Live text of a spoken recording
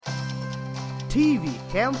TV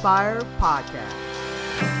Campfire Podcast.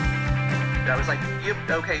 I was like, yep,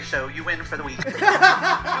 okay, so you win for the week.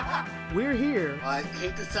 We're here. I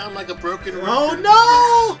hate to sound like a broken record.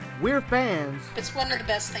 Oh no! We're fans. It's one of the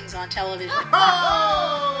best things on television.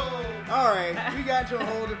 Oh! Alright, we got you a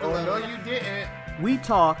whole different level. No, you didn't. We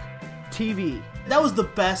talk TV. That was the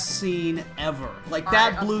best scene ever. Like,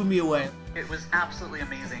 that blew me away. It was absolutely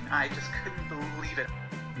amazing. I just couldn't believe it.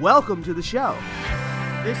 Welcome to the show.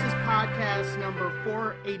 This is podcast number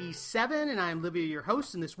 487, and I'm Livia, your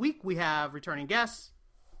host. And this week we have returning guests.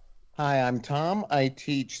 Hi, I'm Tom. I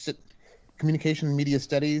teach communication and media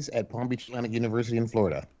studies at Palm Beach Atlantic University in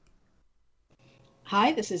Florida.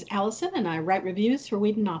 Hi, this is Allison, and I write reviews for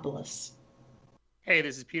Whedonopolis. Hey,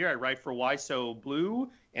 this is Peter. I write for Why So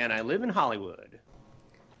Blue, and I live in Hollywood.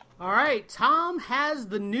 All right, Tom has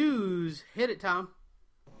the news. Hit it, Tom.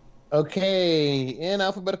 Okay, in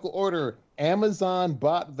alphabetical order, Amazon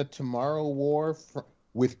bought The Tomorrow War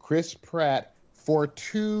with Chris Pratt for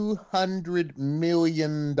 $200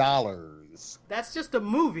 million. That's just a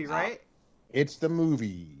movie, right? It's the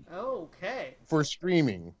movie. Okay. For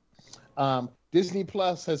streaming. Disney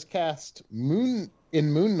Plus has cast Moon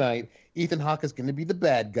Knight. Ethan Hawke is going to be the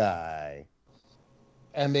bad guy.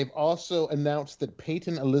 And they've also announced that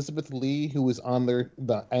Peyton Elizabeth Lee, who was on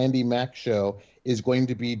the Andy Mack show, is going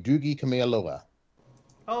to be Doogie Kamealoha.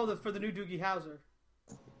 Oh, for the new Doogie Howser.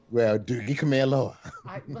 Well, Doogie Kamealoha.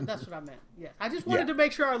 That's what I meant. Yeah, I just wanted to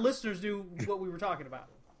make sure our listeners knew what we were talking about.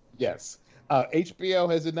 Yes.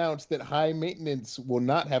 HBO has announced that High Maintenance will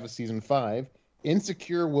not have a season 5.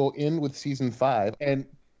 Insecure will end with season 5.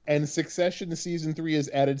 And Succession season 3 has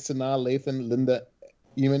added Sanaa Lathan, Linda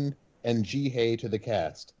Eamon, and Ji Hae to the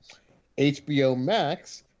cast. HBO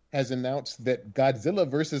Max has announced that Godzilla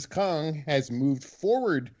vs. Kong has moved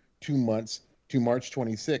forward 2 months to March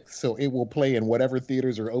 26th, so it will play in whatever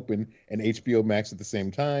theaters are open and HBO Max at the same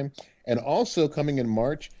time. And also coming in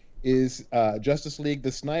March is Justice League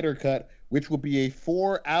The Snyder Cut, which will be a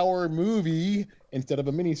 4-hour movie instead of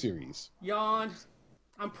a miniseries. Yawn.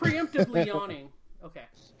 I'm preemptively yawning. Okay.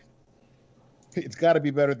 It's got to be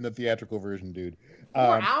better than the theatrical version, dude.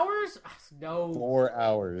 4 hours? No. 4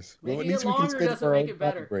 hours. Making it longer doesn't make it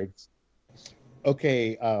better. Breaks.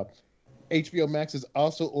 Okay. HBO Max has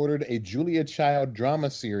also ordered a Julia Child drama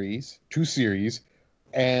series, 2 series,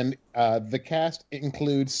 and the cast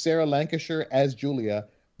includes Sarah Lancashire as Julia,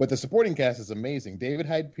 but the supporting cast is amazing. David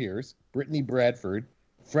Hyde Pierce, Brittany Bradford,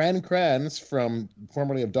 Fran Kranz from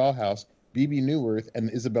formerly of Dollhouse, Bebe Neuwirth, and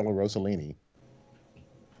Isabella Rossellini.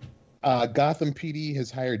 Gotham PD has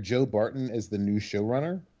hired Joe Barton as the new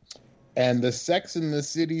showrunner. And the Sex and the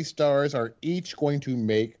City stars are each going to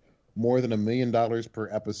make more than $1 million per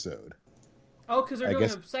episode. Oh, because they're doing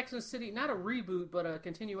a Sex and the City, not a reboot, but a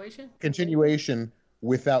continuation? Continuation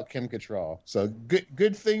without Kim Cattrall. So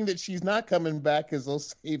good thing that she's not coming back, because they'll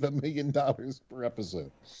save $1 million per episode.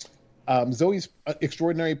 Zoe's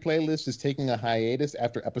Extraordinary Playlist is taking a hiatus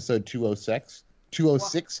after episode 206.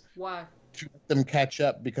 Why? To let them catch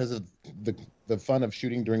up because of the fun of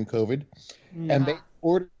shooting during COVID. Yeah. And they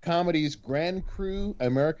ordered comedies Grand Crew,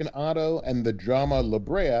 American Auto, and the drama La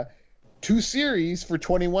Brea, 2 series for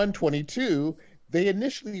 21-22. They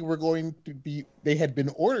initially they had been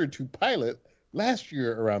ordered to pilot last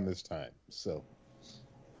year around this time. So,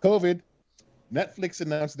 COVID. Netflix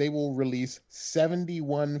announced they will release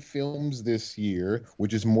 71 films this year,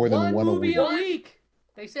 which is more than one movie a week.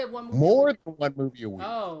 They said one movie more than one movie a week.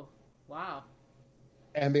 Oh. Wow.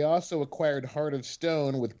 And they also acquired Heart of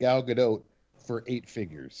Stone with Gal Gadot for 8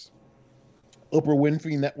 figures. Oprah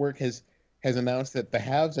Winfrey Network has announced that the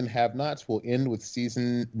haves and have-nots will end with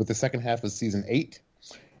the second half of season 8.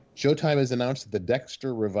 Showtime has announced that the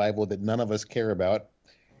Dexter revival that none of us care about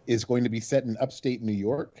is going to be set in upstate New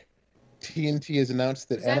York. TNT has announced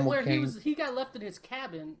that Animal Kingdom... he got left in his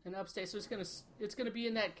cabin in upstate, so it's gonna be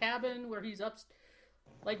in that cabin where he's up.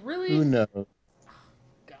 Like, really? Who knows?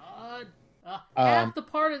 God, half the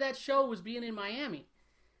part of that show was being in Miami.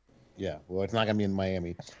 Yeah, well, it's not going to be in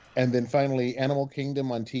Miami. And then finally, Animal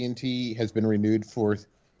Kingdom on TNT has been renewed for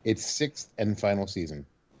its 6th and final season.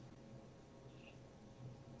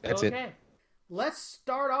 That's it. Okay, let's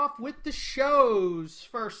start off with the shows.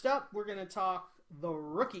 First up, we're going to talk The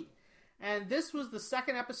Rookie. And this was the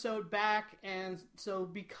second episode back, and so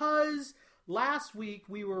because last week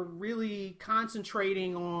we were really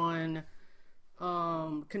concentrating on...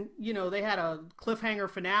 they had a cliffhanger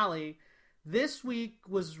finale. This week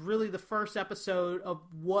was really the first episode of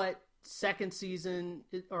what second season,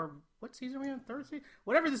 or what season are we on? Third season?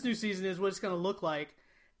 Whatever this new season is, what it's going to look like.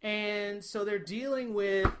 And so they're dealing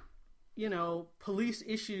with, police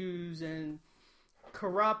issues and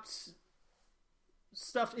corrupt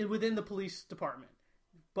stuff within the police department,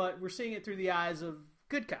 but we're seeing it through the eyes of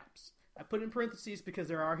good cops. I put in parentheses because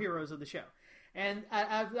there are heroes of the show. And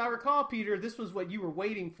I recall, Peter, this was what you were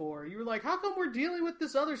waiting for. You were like, how come we're dealing with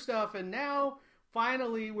this other stuff, and now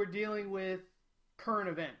finally we're dealing with current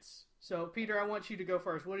events? So, Peter, I want you to go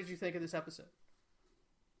first. What did you think of this episode?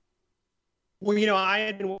 Well, I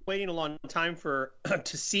had been waiting a long time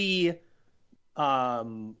to see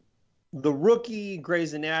The Rookie,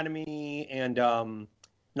 Grey's Anatomy, and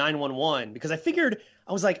 911, because I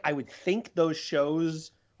was like, I would think those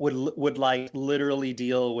shows would like literally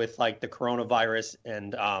deal with like the coronavirus,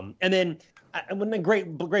 and then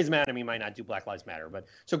Grey's Anatomy might not do Black Lives Matter, but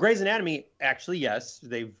so Grey's Anatomy, actually, yes,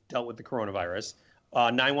 they've dealt with the coronavirus.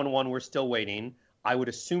 911, we're still waiting. I would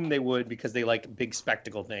assume they would, because they like big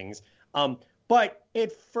spectacle things. But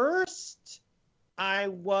at first,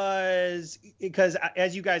 because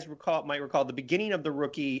as you guys might recall, the beginning of The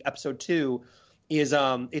Rookie, episode 2, is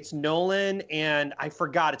it's Nolan and I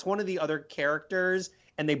forgot, it's one of the other characters,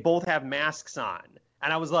 and they both have masks on.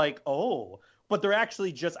 And I was like, oh, but they're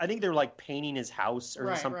actually I think they're like painting his house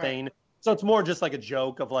or something. Right. So it's more just like a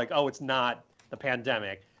joke of like, oh, it's not the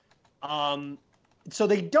pandemic. So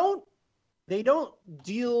they don't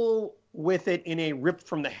deal with it in a ripped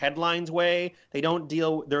from the headlines way.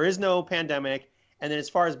 There is no pandemic. And then as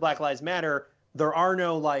far as Black Lives Matter, there are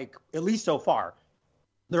no, like, at least so far,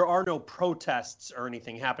 there are no protests or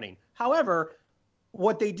anything happening. However,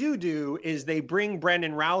 what they do is they bring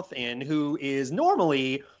Brandon Routh in, who is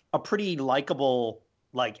normally a pretty likable,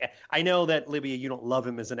 like, I know that, Libya, you don't love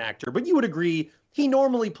him as an actor, but you would agree he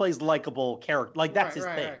normally plays likable character. Like, that's his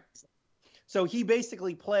thing. Right. So he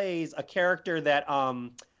basically plays a character that,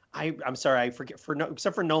 I'm sorry, I forget,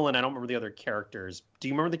 except for Nolan, I don't remember the other characters. Do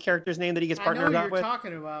you remember the character's name that he gets partnered up with? I know you're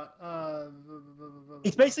talking about.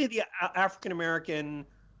 It's basically the African-American...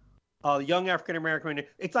 young African-American.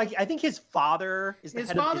 It's like, I think his father is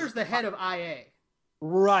the head of IA.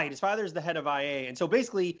 Right. His father's the head of IA. And so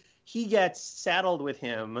basically he gets saddled with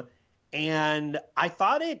him. And I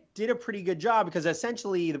thought it did a pretty good job, because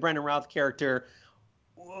essentially the Brandon Routh character,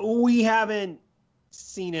 we haven't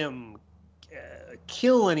seen him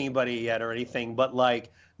kill anybody yet or anything, but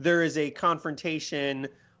like there is a confrontation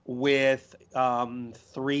with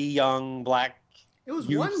 3 young black It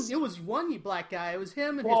was one black guy. It was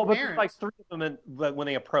him and his parents. There's like 3 of them when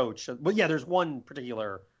they approach. But yeah, there's one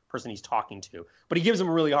particular person he's talking to. But he gives him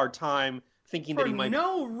a really hard time, thinking that he might... For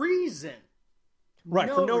no reason.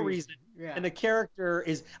 Right, for no reason. Yeah. And I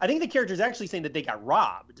think the character is actually saying that they got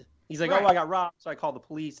robbed. He's like, right. Oh, I got robbed, so I called the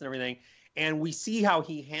police and everything. And we see how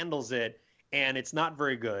he handles it, and it's not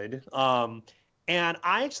very good. And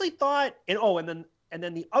I actually thought... And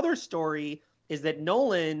then the other story is that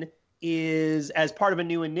Nolan... is, as part of a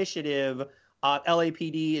new initiative,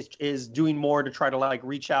 LAPD is doing more to try to like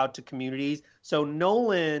reach out to communities. So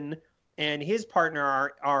Nolan and his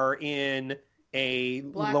partner are in a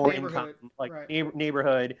lower income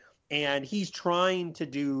neighborhood, and he's trying to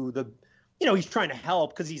do he's trying to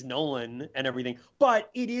help because he's Nolan and everything. But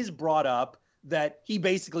it is brought up that he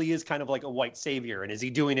basically is kind of like a white savior, and is he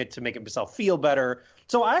doing it to make himself feel better?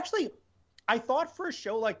 So I thought for a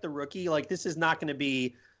show like The Rookie, like this is not going to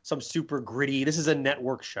be some super gritty. This is a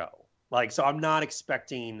network show. Like, so I'm not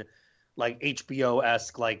expecting like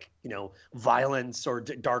HBO-esque, like, violence or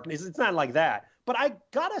darkness. It's not like that. But I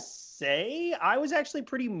gotta say, I was actually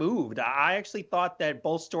pretty moved. I actually thought that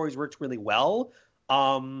both stories worked really well.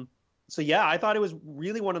 So yeah, I thought it was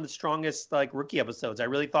really one of the strongest like Rookie episodes. I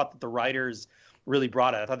really thought that the writers really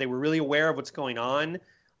brought it. I thought they were really aware of what's going on.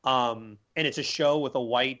 And it's a show with a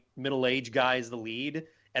white middle-aged guy as the lead.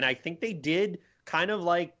 And I think they did kind of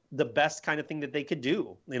like the best kind of thing that they could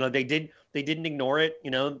do. They didn't ignore it.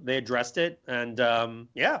 They addressed it. And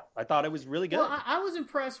I thought it was really good. Well, I was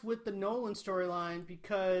impressed with the Nolan storyline,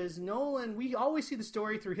 because Nolan, we always see the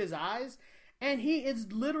story through his eyes, and he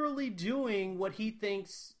is literally doing what he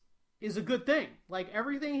thinks is a good thing. Like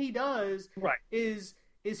everything he does is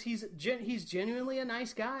he's genuinely a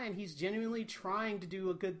nice guy, and he's genuinely trying to do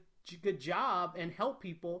a good job and help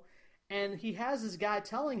people. And he has this guy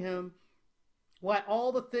telling him what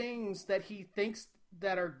all the things that he thinks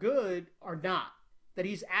that are good are not, that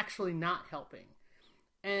he's actually not helping.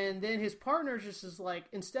 And then his partner just is like,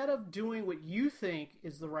 instead of doing what you think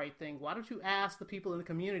is the right thing, why don't you ask the people in the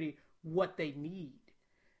community what they need?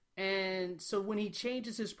 And so when he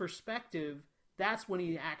changes his perspective, that's when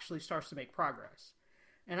he actually starts to make progress.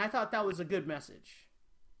 And I thought that was a good message.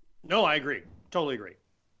 No, I agree. Totally agree.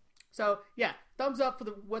 So, yeah, thumbs up for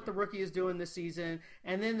what The Rookie is doing this season.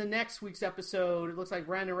 And then the next week's episode, it looks like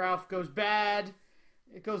Brandon Routh goes bad.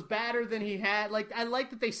 It goes better than he had. Like, I like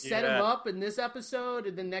that they set him up in this episode,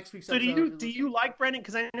 and then next week's episode. So do you like Brendan?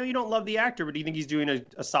 Because I know you don't love the actor, but do you think he's doing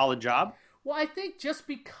a solid job? Well, I think just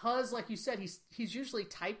because, like you said, he's usually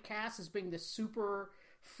typecast as being this super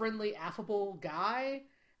friendly, affable guy,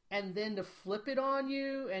 and then to flip it on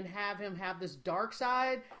you and have him have this dark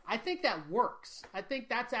side, I think that works. I think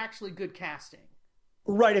that's actually good casting.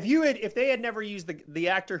 Right. If they had never used the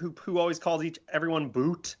actor who always calls everyone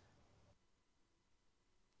Boot.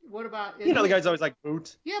 What about the guy's always like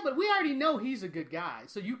Boot? Yeah, but we already know he's a good guy,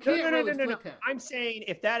 so you can't really flip him. I'm saying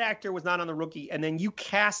if that actor was not on The Rookie and then you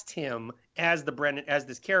cast him as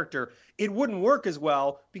this character, it wouldn't work as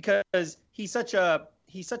well because he's such a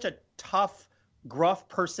tough, gruff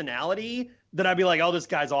personality that I'd be like, oh, this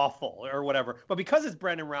guy's awful or whatever. But because it's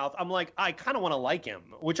Brandon Routh, I'm like, I kind of want to like him,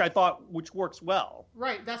 which works well.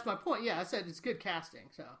 Right, that's my point. Yeah, I said it's good casting.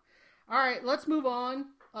 So, all right, let's move on.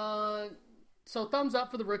 So thumbs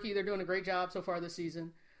up for The Rookie. They're doing a great job so far this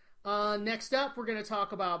season. Next up, we're going to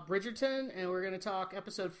talk about Bridgerton, and we're going to talk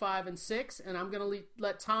episode 5 and 6. And I'm going to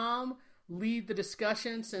let Tom lead the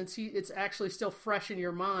discussion since it's actually still fresh in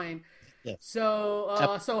your mind. Yes.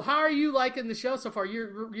 So how are you liking the show so far?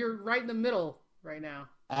 You're right in the middle right now.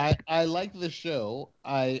 I like the show.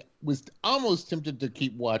 I was almost tempted to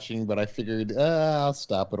keep watching, but I figured I'll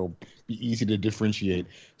stop. It'll be easy to differentiate.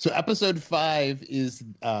 So episode 5 is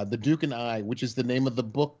The Duke and I, which is the name of the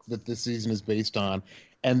book that this season is based on.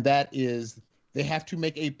 And that is they have to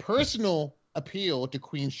make a personal appeal to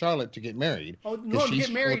Queen Charlotte to get married. Oh, no, to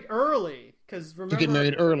get married early. To get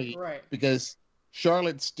married early. Right. Because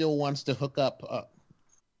Charlotte still wants to hook up,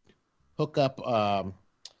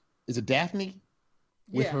 is it Daphne?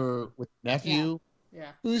 With her nephew,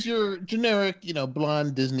 who's your generic,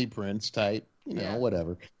 blonde Disney prince type,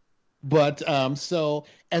 whatever. But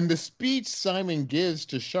and the speech Simon gives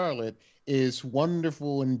to Charlotte is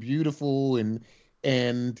wonderful and beautiful,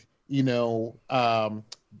 and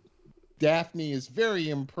Daphne is very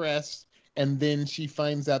impressed, and then she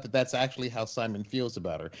finds out that that's actually how Simon feels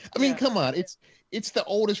about her. I mean, come on, it's the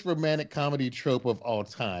oldest romantic comedy trope of all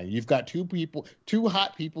time. You've got two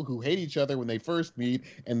hot people who hate each other when they first meet,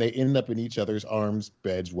 and they end up in each other's arms,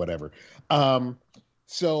 beds, whatever.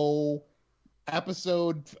 So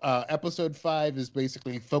episode 5 is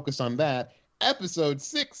basically focused on that. Episode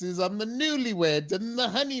 6 is on the newlyweds and the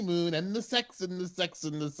honeymoon and the sex and the sex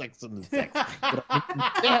and the sex and the sex.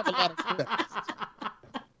 They have a lot of sex.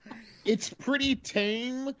 It's pretty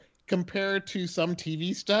tame compared to some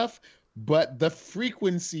TV stuff, but the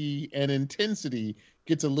frequency and intensity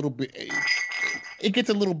gets a little bit, they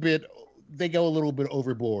go a little bit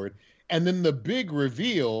overboard. And then the big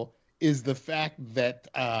reveal is the fact that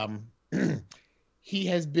he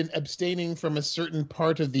has been abstaining from a certain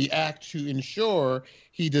part of the act to ensure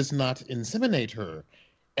he does not inseminate her.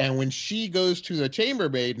 And when she goes to the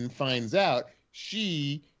chambermaid and finds out,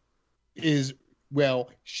 she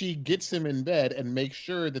gets him in bed and makes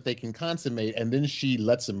sure that they can consummate, and then she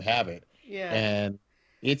lets him have it. Yeah. And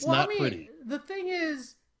it's not pretty. The thing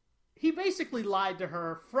is, he basically lied to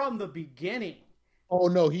her from the beginning. Oh,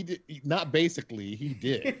 no, he did. Not basically, he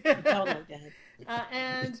did.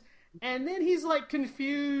 And then he's like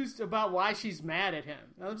confused about why she's mad at him.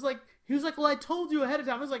 He was like, well, I told you ahead of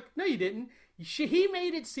time. I was like, no, you didn't. He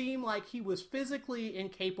made it seem like he was physically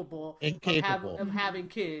incapable. Of having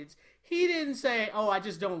kids. He didn't say, oh, I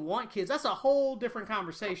just don't want kids. That's a whole different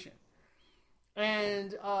conversation.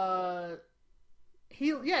 And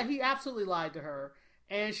he absolutely lied to her.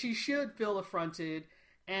 And she should feel affronted.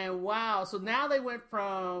 And wow, so now they went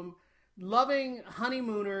from loving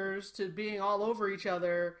honeymooners to being all over each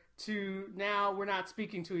other to now we're not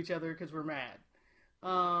speaking to each other because we're mad.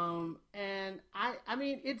 And I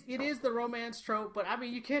mean, it is the romance trope, but I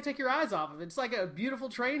mean, you can't take your eyes off of it. It's like a beautiful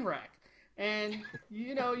train wreck. And,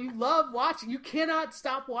 you love watching. You cannot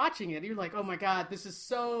stop watching it. You're like, oh my God, this is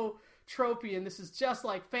so tropey and this is just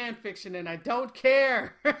like fan fiction and I don't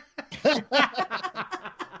care.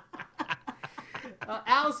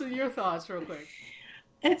 Allison, your thoughts real quick.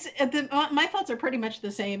 My thoughts are pretty much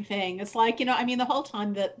the same thing. It's like, the whole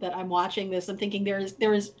time that I'm watching this, I'm thinking there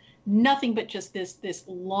is nothing but just this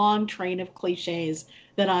long train of cliches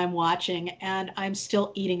that I'm watching, and I'm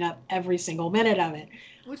still eating up every single minute of it.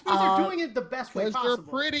 Which means they're doing it the best way possible. They're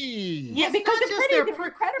pretty. Yeah, because they're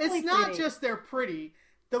incredibly It's not just they're pretty.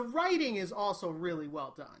 The writing is also really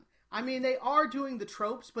well done. I mean, they are doing the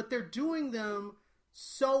tropes, but they're doing them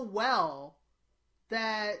so well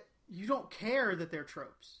that you don't care that they're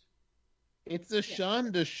tropes. It's a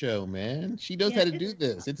Shonda show, man. She knows how to do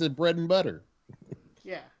this. It's a bread and butter.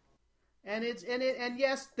 Yeah. And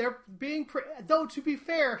yes, they're being though to be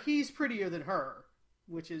fair, he's prettier than her.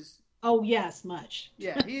 which is... Oh, yes, much.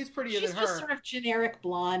 Yeah, he's prettier than her. She's just sort of generic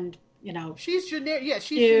blonde, you know. She's generic. Yeah,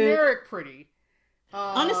 she's generic pretty.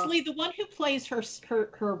 Honestly, the one who plays her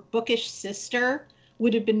bookish sister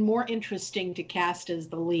would have been more interesting to cast as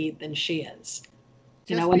the lead than she is.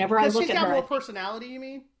 You know, whenever I look at her... She's got more personality, you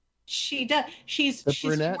mean? She does. She's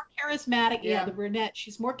more charismatic. Yeah, the brunette.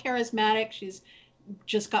 She's more charismatic. She's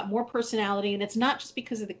just got more personality. And it's not just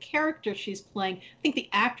because of the character she's playing. I think the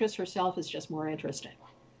actress herself is just more interesting.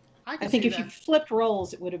 I think if you flipped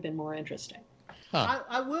roles, it would have been more interesting. Huh.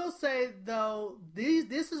 I will say, though,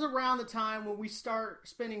 this is around the time when we start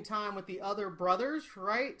spending time with the other brothers,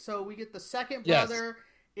 right? So we get the second brother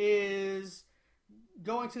is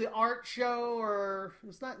going to the art show, or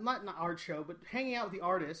it's not an art show, but hanging out with the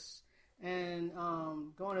artists and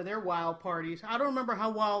going to their wild parties. I don't remember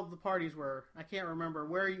how wild the parties were. I can't remember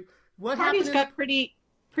what parties happened. Got pretty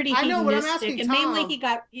I know, but I'm asking and Tom.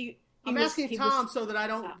 Mainly I'm asking Tom so that I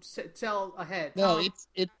don't tell ahead. No, Tom.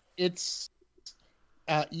 it's. It's.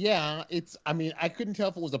 I mean, I couldn't tell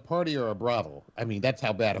if it was a party or a brothel. I mean, that's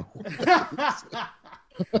how bad it was.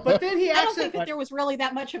 But then I don't think that there was really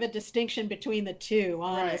that much of a distinction betwing the two,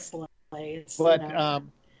 honestly. Right. But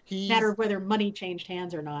he's matter of whether money changed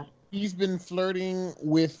hands or not. He's been flirting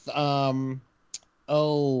with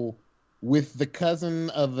with the cousin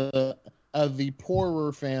of the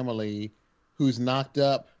poorer family who's knocked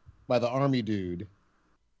up by the army dude.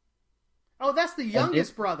 Oh, that's the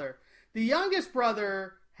youngest brother. The youngest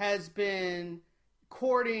brother has been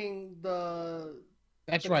courting the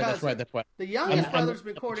That's right. The youngest brother's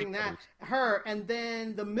been courting her, and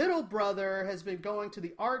then the middle brother has been going to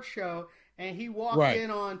the art show, and he walked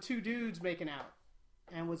in on two dudes making out,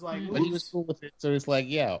 and was like, but he was cool with it. So it's like,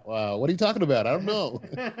 what are you talking about? I don't know.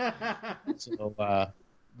 So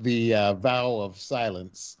the vow of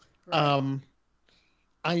silence. Right.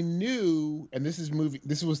 I knew, and this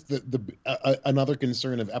was another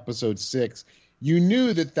concern of episode 6. You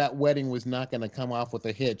knew that wedding was not going to come off with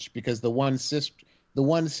a hitch, because the one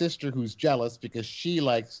sister who's jealous because she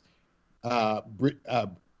likes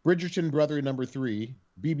Bridgerton brother number 3,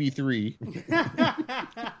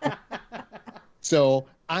 BB3. So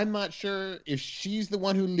I'm not sure if she's the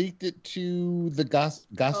one who leaked it to the gossip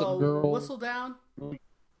girl. Whistle down.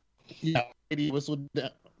 Yeah, whistle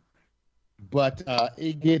down. But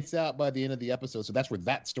it gets out by the end of the episode, so that's where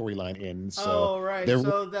that storyline ends. So right.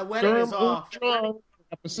 So the wedding is off.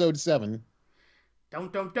 Episode 7.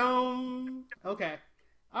 Dum. Okay.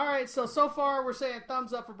 All right. So far we're saying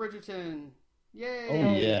thumbs up for Bridgerton. Yay.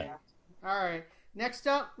 Oh yeah. All right. Next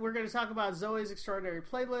up, we're going to talk about Zoe's Extraordinary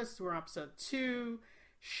Playlist. We're on episode 2.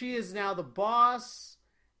 She is now the boss,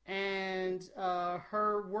 and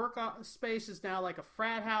her work space is now like a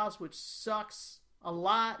frat house, which sucks a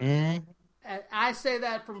lot. Mm-hmm. And I say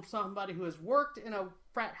that from somebody who has worked in a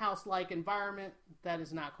frat house-like environment. That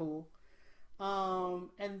is not cool.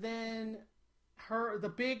 And then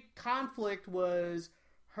the big conflict was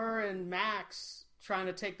her and Max trying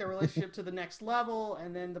to take their relationship to the next level,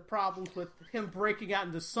 and then the problems with him breaking out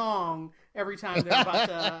into song every time they're about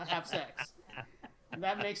to have sex. And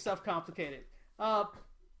that makes stuff complicated.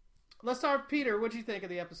 Let's start with Peter. What did you think of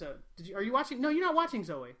the episode? Are you watching? No, you're not watching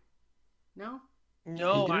Zoe. No?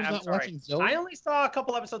 No, I'm sorry. I only saw a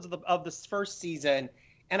couple episodes of this first season,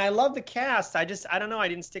 and I love the cast. I don't know. I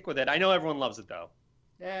didn't stick with it. I know everyone loves it, though.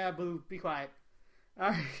 Yeah, boo. Be quiet.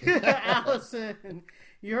 All right. Allison,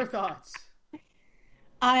 your thoughts.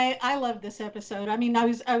 I love this episode. I mean, I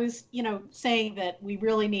was saying that we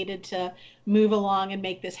really needed to move along and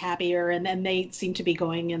make this happier, and they seem to be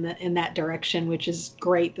going in that direction, which is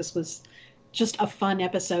great. This was just a fun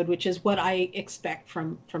episode, which is what I expect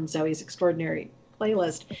from Zoe's Extraordinary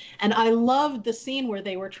Playlist. And I loved the scene where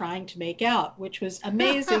they were trying to make out, which was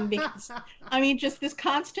amazing because, I mean, just this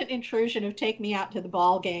constant intrusion of take me out to the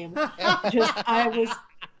ball game.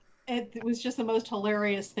 It was just the most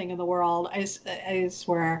hilarious thing in the world. I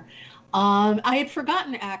swear. I had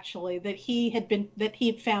forgotten actually that he had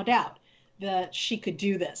found out that she could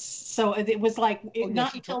do this. So it was like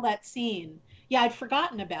not until that scene. Yeah, I'd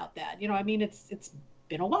forgotten about that. I mean, it's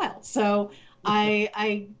been a while. So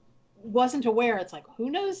I wasn't aware. It's like, who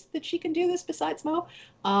knows that she can do this besides Mo?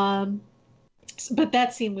 But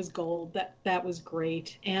that scene was gold. That was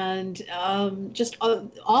great, and just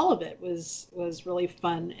all of it was really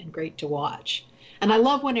fun and great to watch. And I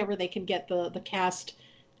love whenever they can get the cast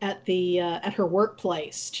at her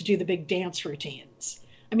workplace to do the big dance routines.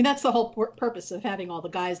 I mean, that's the whole purpose of having all the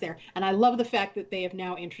guys there. And I love the fact that they have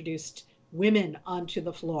now introduced women onto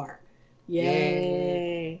the floor.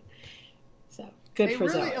 Yay! So Good they for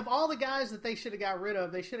really, Zoe. of all the guys that they should have got rid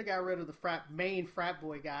of, they should have got rid of the main frat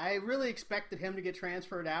boy guy. I really expected him to get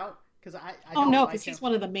transferred out because I oh don't no, like because him. he's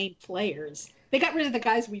one of the main players. They got rid of the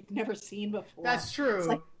guys we've never seen before. That's true. It's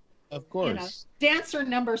like, Of course. dancer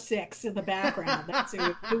number 6 in the background. That's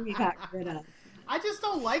who we got rid of. I just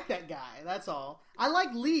don't like that guy. That's all. I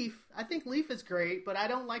like Leaf. I think Leaf is great, but I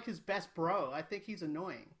don't like his best bro. I think he's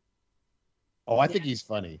annoying. Oh, I think he's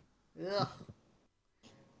funny. Ugh.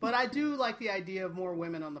 But I do like the idea of more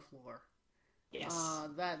women on the floor. Yes.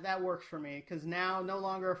 That works for me because now no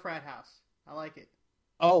longer a frat house. I like it.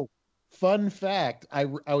 Oh, fun fact. I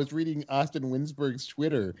was reading Austin Winsberg's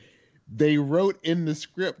Twitter. They wrote in the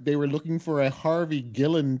script they were looking for a Harvey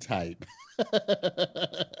Gillen type.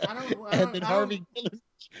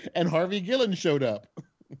 Harvey Gillen showed up.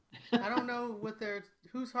 I don't know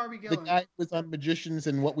who's Harvey Gillen? The guy who was on Magicians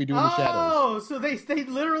and What We Do in the Shadows. Oh, so they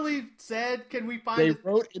literally said, "Can we find?" They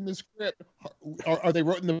wrote in the script, or they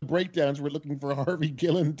wrote in the breakdowns, "We're looking for a Harvey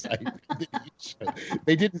Gillen type."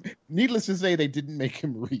 They didn't. Needless to say, they didn't make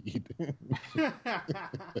him read.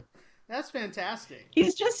 That's fantastic.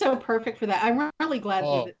 He's just so perfect for that. I'm really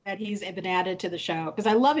glad that he's been added to the show because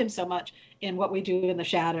I love him so much in What We Do in the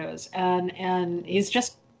Shadows, and he's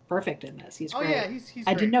just perfect in this. He's great. Yeah, he's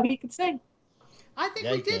I great. didn't know he could sing. I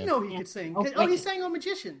think we did know he could sing. He sang on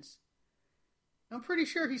Magicians. I'm pretty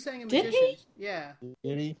sure he sang in Magicians. Did he? Yeah.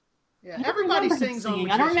 Did he? Yeah. Everybody sings on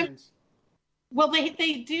Magicians. I don't remember. Well, they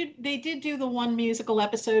did do the one musical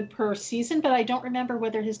episode per season, but I don't remember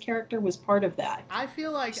whether his character was part of that. I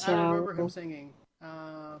feel like I remember him singing.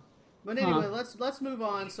 But anyway, let's move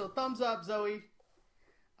on. So thumbs up, Zoe.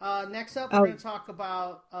 Next up, we're going to talk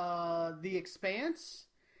about The Expanse.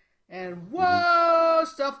 And whoa,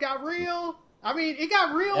 stuff got real. I mean, it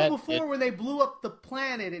got real before when they blew up the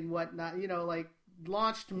planet and whatnot.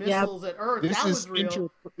 Launched missiles at Earth. That was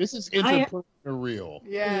real. This is interpersonal real.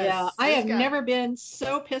 Yes, yeah, I have never been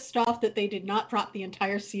so pissed off that they did not drop the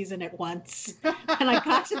entire season at once. And I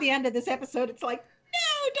got to the end of this episode, it's like,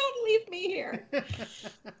 no, don't leave me here.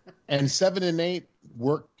 And 7 and 8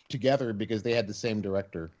 worked together because they had the same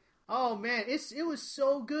director. Oh man, it was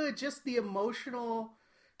so good. Just the emotional.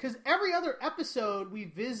 Because every other episode, we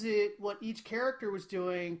visit what each character was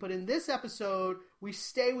doing. But in this episode, we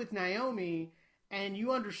stay with Naomi. And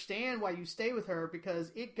you understand why you stay with her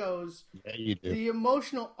because it goes... Yeah, you do. The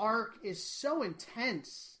emotional arc is so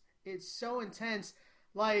intense. It's so intense.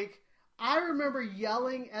 Like, I remember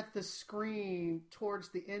yelling at the screen towards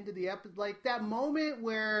the end of the episode. Like, that moment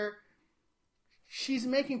where she's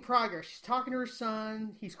making progress. She's talking to her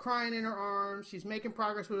son. He's crying in her arms. She's making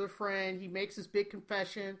progress with her friend. He makes this big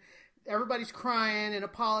confession. Everybody's crying and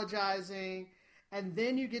apologizing. And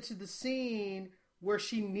then you get to the scene where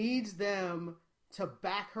she needs them to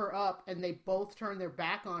back her up, and they both turn their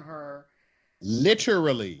back on her.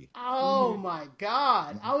 Literally. Oh, my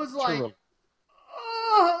God. I was like,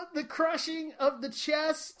 oh, the crushing of the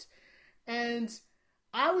chest. And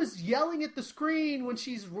I was yelling at the screen when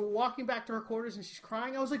she's walking back to her quarters and she's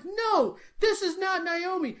crying. I was like, no, this is not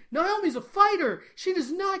Naomi. Naomi's a fighter. She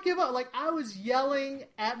does not give up. Like, I was yelling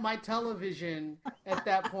at my television at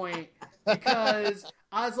that point because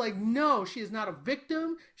I was like, no, she is not a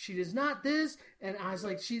victim. She is not this. And I was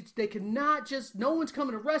like, they cannot just, no one's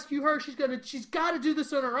coming to rescue her. She's got to do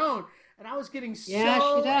this on her own. And I was getting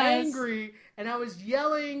so angry, and I was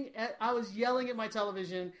yelling at my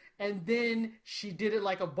television, and then she did it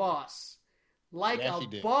like a boss.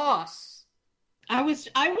 Boss. I was,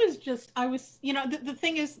 the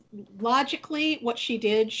thing is, logically, what she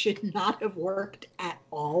did should not have worked at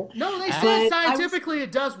all. No, they said scientifically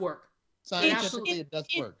it does work. Scientifically, it does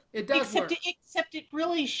work. It does work. Except it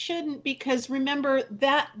really shouldn't, because remember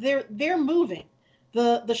that they're moving.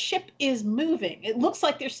 The ship is moving. It looks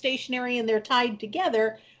like they're stationary and they're tied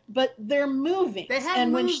together, but they're moving. They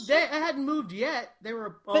hadn't moved. They hadn't moved yet. They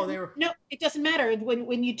were. No, it doesn't matter.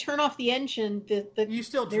 When you turn off the engine, you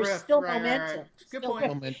still drift. There's still momentum. Right. Good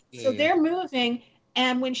point. So they're moving,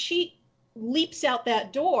 and when she leaps out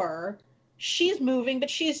that door, she's moving, but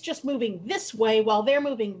she's just moving this way while they're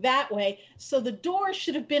moving that way. So the door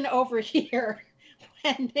should have been over here,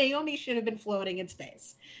 and Naomi should have been floating in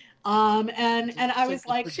space. And I was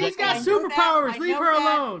like, she's got superpowers. Leave her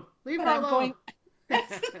alone. Leave her alone.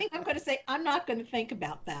 That's the thing I'm going to say. I'm not going to think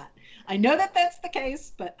about that. I know that that's the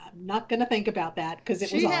case, but I'm not going to think about that because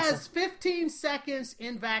it was awesome. She has 15 seconds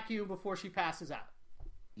in vacuum before she passes out.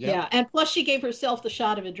 Yep. Yeah, and plus she gave herself the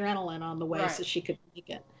shot of adrenaline on the way so she could make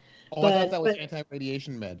it. Oh, I thought that was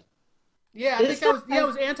anti-radiation med. Yeah, I think that was. It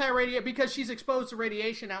was anti-radiation because she's exposed to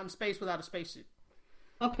radiation out in space without a spacesuit.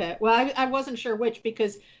 Okay, well, I wasn't sure which,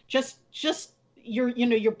 because just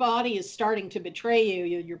your body is starting to betray you.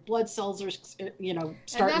 Your blood cells are, starting to.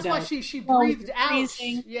 And that's why she breathed out.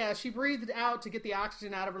 Freezing. Yeah, she breathed out to get the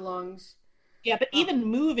oxygen out of her lungs. Yeah, but even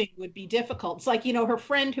moving would be difficult. It's like, her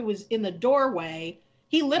friend who was in the doorway,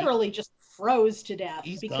 he literally just froze to death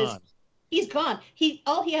because he's gone.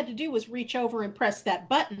 All he had to do was reach over and press that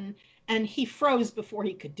button, and he froze before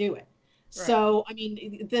he could do it. Right. So, I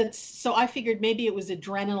mean, so I figured maybe it was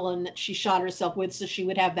adrenaline that she shot herself with, so she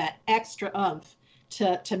would have that extra oomph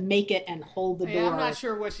to make it and hold the door. I'm not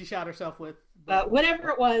sure what she shot herself with. But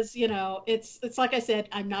whatever it was, it's like I said,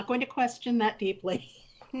 I'm not going to question that deeply.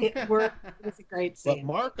 It worked. It was a great scene. But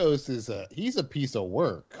Marcos he's a piece of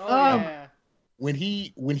work. Oh yeah. When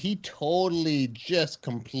he totally just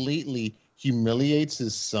completely humiliates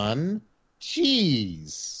his son,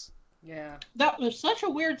 jeez. Yeah. That was such a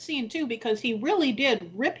weird scene too, because he really did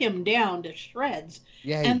rip him down to shreds.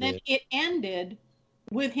 Yeah. And then it ended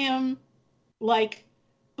with him like,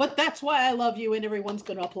 but that's why I love you and everyone's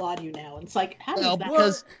going to applaud you now. And it's like, how does that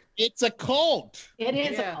because it's a cult. It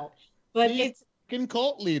is a cult. But it's a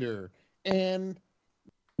cult leader. And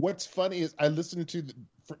what's funny is I listened to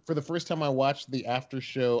for the first time I watched the after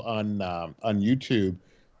show on YouTube,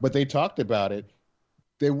 but they talked about it.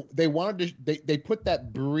 They wanted to they put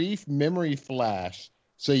that brief memory flash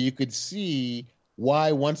so you could see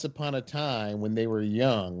why once upon a time when they were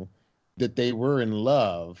young that they were in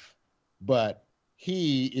love, but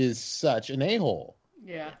he is such an a-hole.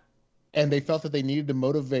 Yeah. And they felt that they needed to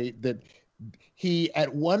motivate that he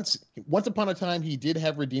at once upon a time he did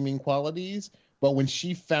have redeeming qualities, but when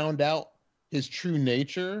she found out his true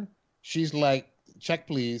nature, she's like, check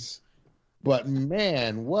please. But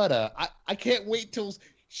man, I can't wait till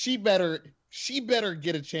she better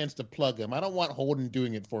get a chance to plug him. I don't want Holden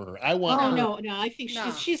doing it for her. I want no. I think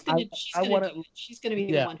she's gonna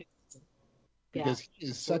be the one who because he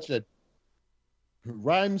is such a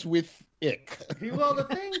rhymes with ick. Well,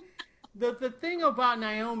 the thing about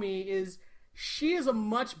Naomi is she is a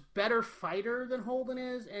much better fighter than Holden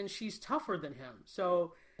is, and she's tougher than him.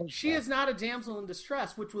 So she is not a damsel in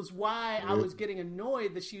distress, which was why I was getting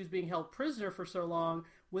annoyed that she was being held prisoner for so long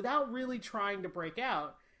without really trying to break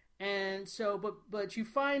out. And so, but you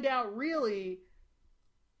find out really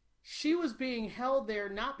she was being held there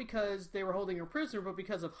not because they were holding her prisoner, but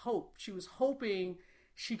because of hope. She was hoping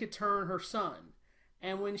she could turn her son.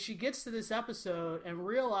 And when she gets to this episode and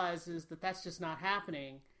realizes that that's just not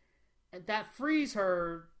happening, that frees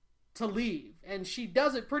her to leave. And she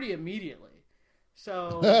does it pretty immediately.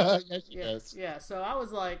 So, yes, she does. Yeah, so I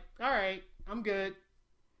was like, all right, I'm good.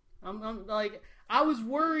 I'm like, I was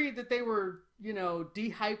worried that they were,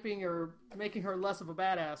 de-hyping or making her less of a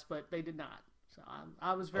badass, but they did not. So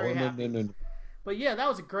I was very happy. No. But yeah, that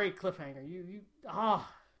was a great cliffhanger. I'm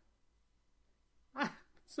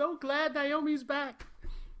so glad Naomi's back.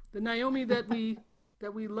 The Naomi that we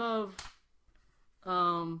love.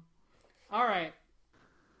 All right,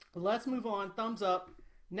 let's move on. Thumbs up.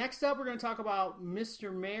 Next up, we're going to talk about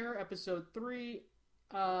Mr. Mayor, episode 3,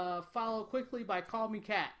 followed quickly by Call Me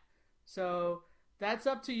Kat. So that's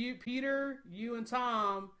up to you, Peter. You and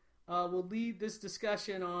Tom will lead this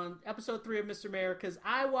discussion on episode 3 of Mr. Mayor, because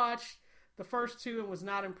I watched the first 2 and was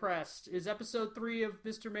not impressed. Is episode 3 of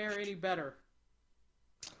Mr. Mayor any better?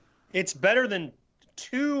 It's better than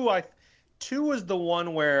 2. 2 was the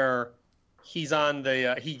one where he's on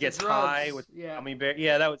the he gets high with gummy bear.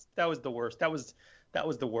 Yeah, that was the worst. That was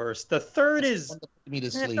the worst. The third is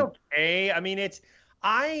okay. I mean, it's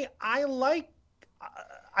I like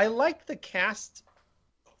the cast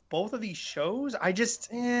of both of these shows. I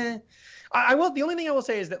just I will. The only thing I will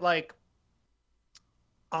say is that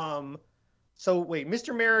so wait,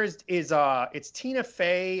 Mr. Mayor is it's Tina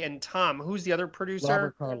Fey and Tom. Who's the other producer?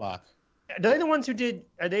 Robert Carlock. Are they the ones who did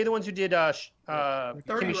 30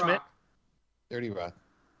 Kimmy Schmidt? 30 Rock.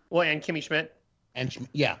 Well, and Kimmy Schmidt. And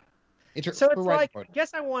yeah. So it's like, I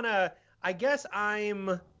guess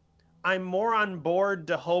I'm more on board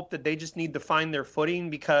to hope that they just need to find their footing,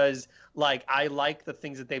 because I like the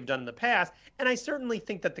things that they've done in the past. And I certainly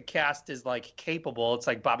think that the cast is capable. It's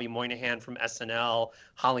like Bobby Moynihan from SNL,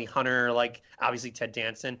 Holly Hunter, obviously Ted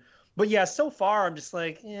Danson. But yeah, so far I'm just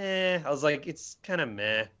I was like, it's kind of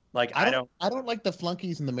meh. I don't like the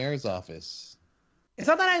flunkies in the mayor's office. It's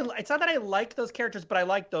not that I like those characters, but I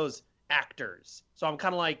like those actors. So I'm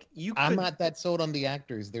kind of I'm not that sold on the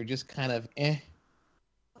actors. They're just kind of eh.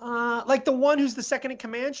 The one who's the second in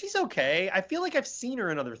command, she's okay. I feel like I've seen her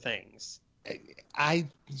in other things. I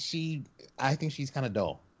think she's kind of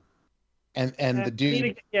dull. And the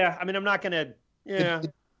dude. I'm not gonna. Yeah.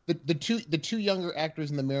 The two younger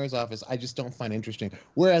actors in the mayor's office, I just don't find interesting.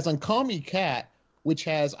 Whereas on Call Me Kat, which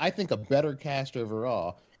has, I think, a better cast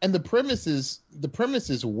overall. And the premise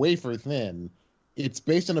is wafer thin. It's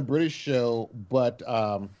based on a British show, but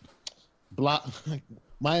Mayim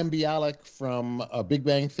Bialik from Big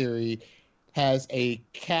Bang Theory has a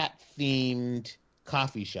cat-themed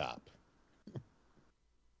coffee shop.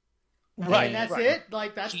 Right, and that's it?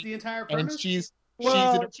 Like, that's the entire premise? And she's in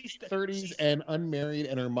her 30s and unmarried,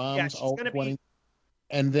 and her mom's all 20.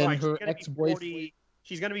 And then her ex-boyfriend...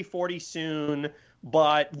 She's going to be 40 soon,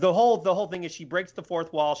 but the whole thing is she breaks the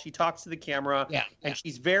fourth wall. She talks to the camera, and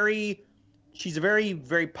she's a very,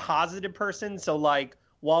 very positive person. So, like,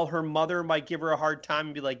 while her mother might give her a hard time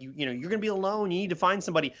and be like, you know, you're going to be alone, you need to find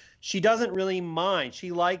somebody, she doesn't really mind.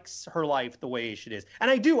 She likes her life the way it is. And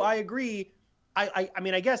I agree. I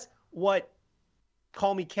mean, I guess what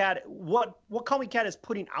Call Me Cat is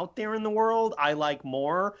putting out there in the world, I like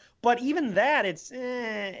more. But even that,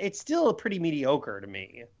 it's still pretty mediocre to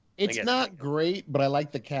me. It's not great, but I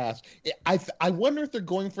like the cast. I wonder if they're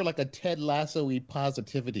going for like a Ted Lasso-y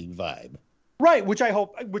positivity vibe. Right, which I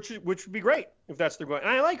hope, which would be great if that's their going.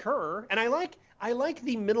 And I like her, and I like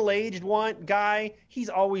the middle-aged guy. He's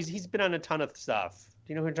been on a ton of stuff.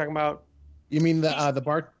 Do you know who I'm talking about? You mean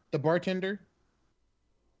the bartender?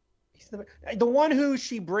 The one who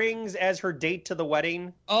she brings as her date to the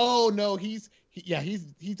wedding. Oh no, he's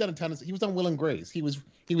done a ton of. He was on Will and Grace. He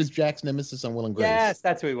was Jack's nemesis on Will and Grace. Yes,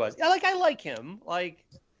 that's who he was. I like him. Like,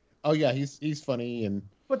 oh yeah, he's funny and.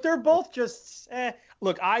 But they're both just.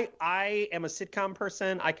 Look, I am a sitcom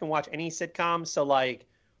person. I can watch any sitcom. So like,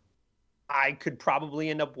 I could probably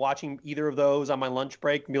end up watching either of those on my lunch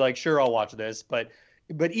break and be like, sure, I'll watch this. But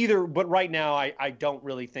right now, I don't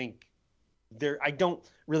really think. I don't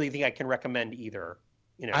really think I can recommend either.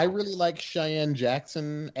 You know, I really like Cheyenne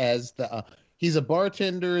Jackson as he's a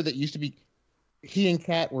bartender that used to be. He and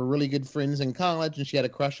Kat were really good friends in college, and she had a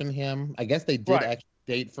crush on him. I guess they did actually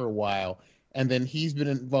date for a while, and then he's been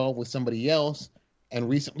involved with somebody else and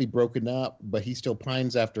recently broken up, but he still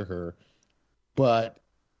pines after her. But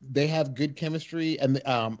they have good chemistry, and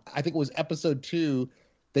I think it was episode 2.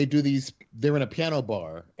 They do these. They're in a piano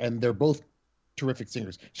bar, and they're both terrific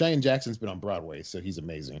singers. Cheyenne Jackson's been on Broadway, so he's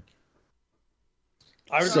amazing.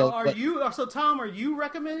 So Tom, are you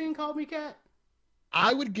recommending Call Me Cat?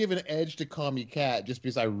 I would give an edge to Call Me Cat just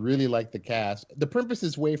because I really like the cast. The premise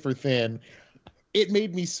is wafer thin. It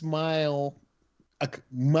made me smile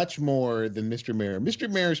much more than Mr. Mayor. Mr.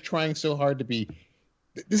 Mayor is trying so hard to be.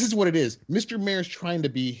 This is what it is. Mr. Mayor's trying to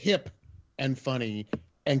be hip and funny,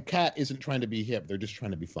 and Cat isn't trying to be hip. They're just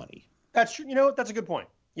trying to be funny. That's true. You know, that's a good point.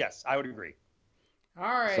 Yes, I would agree. All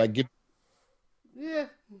right. So Yeah.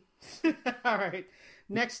 All right.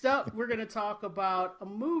 Next up, we're going to talk about a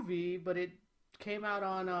movie, but it came out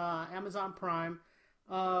on Amazon Prime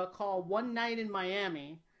called One Night in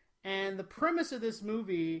Miami. And the premise of this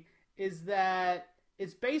movie is that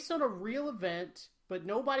it's based on a real event, but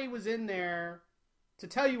nobody was in there to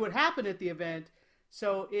tell you what happened at the event.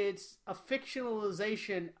 So it's a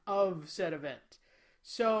fictionalization of said event.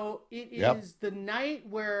 So it is the night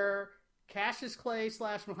where Cassius Clay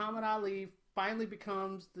 / Muhammad Ali finally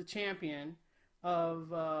becomes the champion of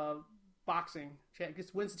boxing.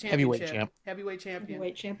 Wins the championship. Heavyweight champion.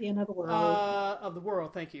 Heavyweight champion of the world. Of the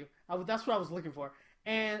world, thank you. That's what I was looking for.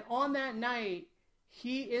 And on that night,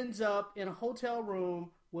 he ends up in a hotel room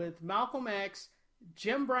with Malcolm X,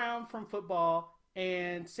 Jim Brown from football,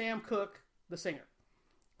 and Sam Cooke, the singer.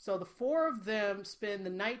 So the four of them spend the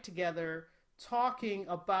night together talking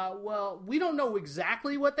about, well, we don't know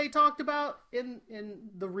exactly what they talked about in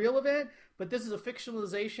the real event, but this is a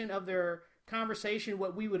fictionalization of their conversation,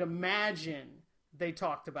 what we would imagine they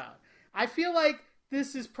talked about. I feel like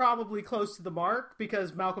this is probably close to the mark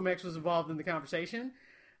because Malcolm X was involved in the conversation.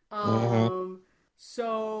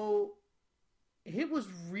 So it was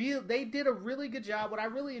real. They did a really good job. What I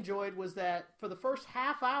really enjoyed was that for the first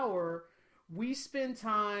half hour, we spend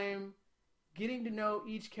time getting to know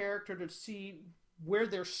each character to see where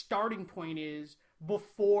their starting point is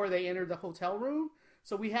before they enter the hotel room.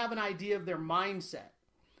 So we have an idea of their mindset.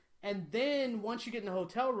 And then once you get in the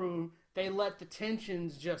hotel room, they let the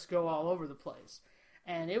tensions just go all over the place.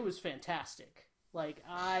 And it was fantastic. Like,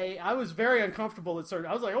 I was very uncomfortable at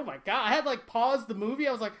certain... I was like, oh my God. I had, like, paused the movie.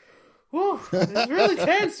 I was like, whew, it's really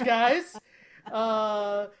tense, guys.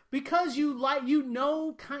 Because you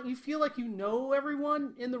feel like you know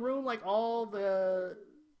everyone in the room, like all the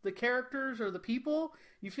characters or the people.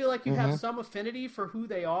 You feel like you have some affinity for who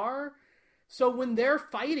they are. So when they're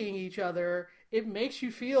fighting each other, it makes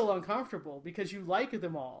you feel uncomfortable because you like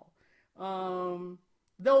them all.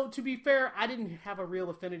 Though, to be fair, I didn't have a real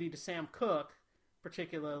affinity to Sam Cooke,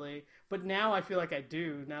 particularly. But now I feel like I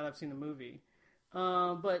do, now that I've seen the movie.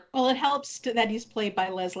 But it helps that he's played by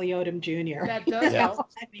Leslie Odom Jr. That does help.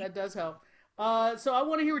 That does help. So I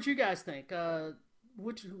want to hear what you guys think.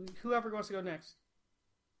 Whoever wants to go next.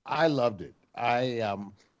 I loved it.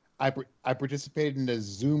 I participated in a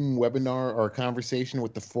Zoom webinar or a conversation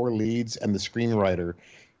with the 4 leads and the screenwriter.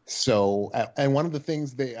 So, and one of the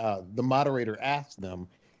things the moderator asked them,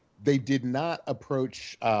 they did not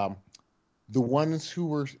approach the ones who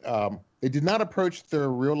were, they did not approach their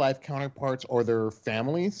real life counterparts or their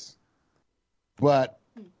families, but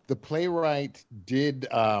the playwright did,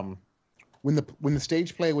 when the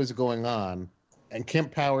stage play was going on, and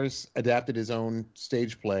Kemp Powers adapted his own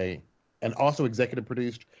stage play and also executive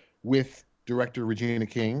produced with director Regina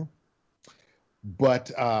King.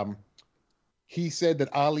 But he said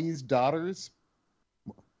that Ali's daughters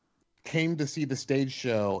came to see the stage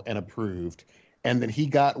show and approved. And then he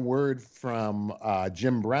got word from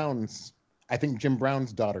Jim Brown's, I think Jim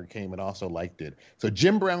Brown's daughter came and also liked it. So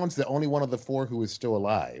Jim Brown's the only one of the 4 who is still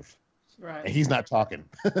alive. Right. And he's not talking.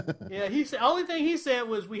 Yeah, the only thing he said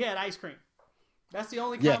was we had ice cream. That's the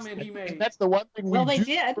only comment he made. And that's the one thing they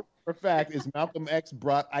did. For a fact is Malcolm X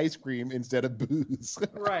brought ice cream instead of booze.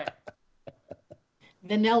 Right.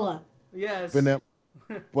 Vanilla. Yes. Vanilla.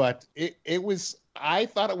 But it was, I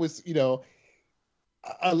thought it was,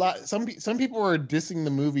 a lot. Some people are dissing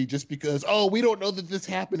the movie just because, we don't know that this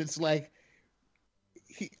happened. It's like,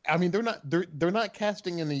 they're not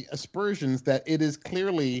casting any aspersions that it is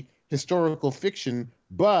clearly historical fiction,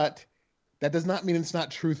 but that does not mean it's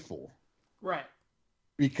not truthful. Right.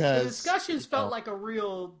 Because the discussions felt like a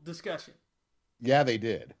real discussion. Yeah, they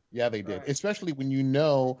did. Right. Especially when you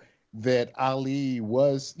know that Ali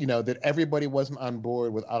was, that everybody wasn't on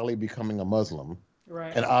board with Ali becoming a Muslim.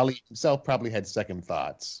 Right. And Ali himself probably had second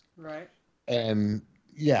thoughts. Right. And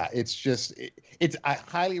yeah, it's just, I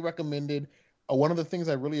highly recommended. One of the things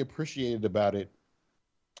I really appreciated about it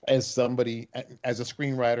as a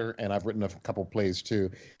screenwriter, and I've written a couple plays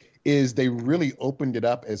too, is they really opened it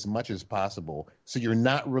up as much as possible. So you're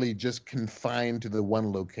not really just confined to the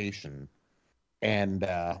one location. And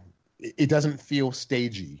it doesn't feel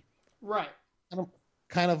stagey. Right.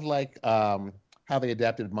 Kind of like how they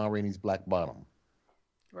adapted Ma Rainey's Black Bottom.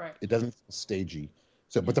 Right. It doesn't feel stagey.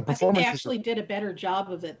 So, but the performance. I think they actually did a better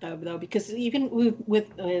job of it though, because even with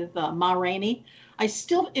Ma Rainey,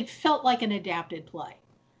 it felt like an adapted play.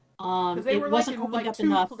 They it were wasn't opened up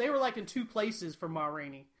enough. They were like in 2 places for Ma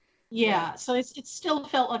Rainey. Yeah, so it still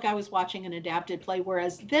felt like I was watching an adapted play,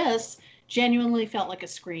 whereas this genuinely felt like a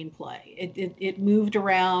screenplay. It moved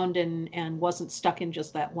around and wasn't stuck in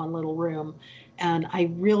just that one little room, and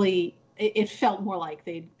it felt more like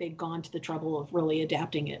they'd gone to the trouble of really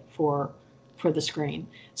adapting it for the screen.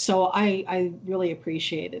 So I really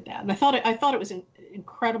appreciated that, and I thought it was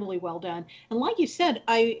incredibly well done. And like you said,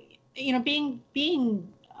 being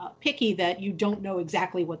picky that you don't know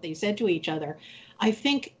exactly what they said to each other. I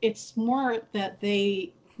think it's more that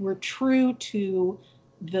they were true to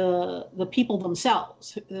the people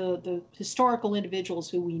themselves, the historical individuals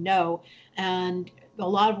who we know, and a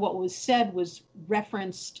lot of what was said was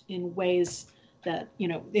referenced in ways that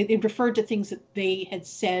it referred to things that they had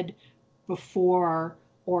said before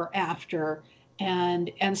or after,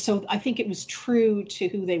 and so I think it was true to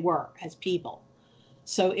who they were as people.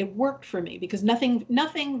 So it worked for me because nothing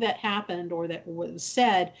that happened or that was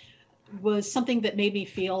said was something that made me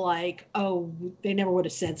feel like, they never would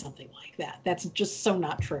have said something like that. That's just so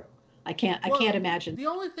not true. I can't imagine. The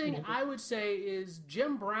only thing I would say is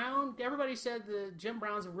Jim Brown. Everybody said that Jim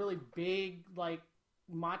Brown's a really big, like,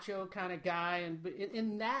 macho kind of guy, and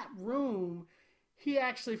in that room, he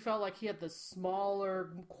actually felt like he had the smaller,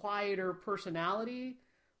 quieter personality.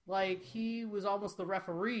 Like he was almost the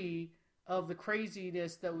referee of the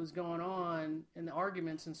craziness that was going on in the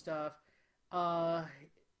arguments and stuff.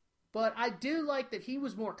 But I do like that he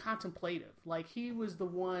was more contemplative. Like he was the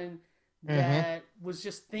one that was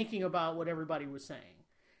just thinking about what everybody was saying.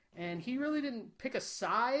 And he really didn't pick a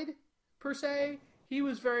side, per se. He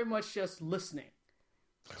was very much just listening.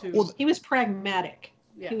 He was pragmatic.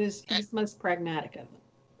 Yeah. He was most pragmatic of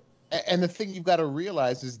them. And the thing you've got to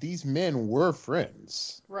realize is these men were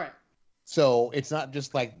friends. Right. So it's not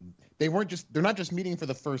just like they're not just meeting for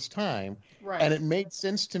the first time. Right. And it made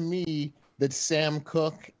sense to me that Sam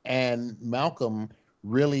Cooke and Malcolm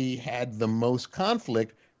really had the most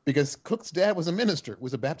conflict because Cooke's dad was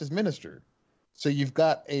a Baptist minister. So you've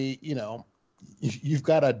got a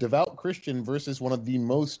devout Christian versus one of the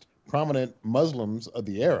most prominent Muslims of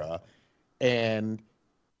the era. And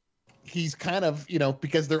he's kind of,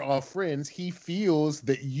 because they're all friends, he feels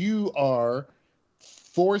that you are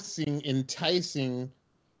enticing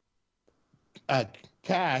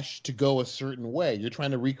Cash to go a certain way. You're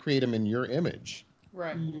trying to recreate him in your image.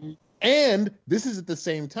 Right. Mm-hmm. And this is at the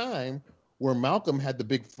same time where Malcolm had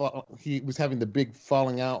he was having the big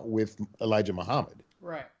falling out with Elijah Muhammad.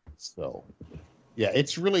 Right. So, yeah,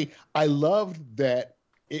 it's really, I loved that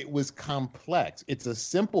it was complex. It's a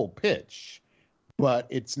simple pitch, but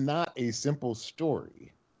it's not a simple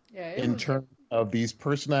story in terms of these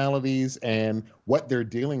personalities and what they're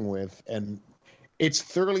dealing with. And it's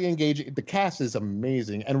thoroughly engaging. The cast is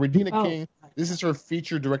amazing. And Regina King, this is her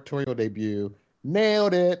feature directorial debut.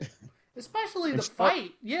 Nailed it. Especially the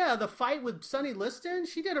fight. Yeah, the fight with Sonny Liston.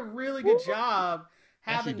 She did a really good job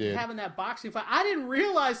having that boxing fight. I didn't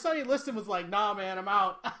realize Sonny Liston was like, nah, man, I'm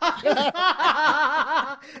out.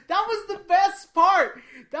 That was the best part.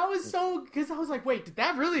 That was so, because I was like, wait, did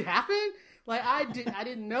that really happen? Like, I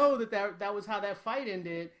didn't know that was how that fight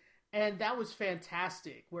ended. And that was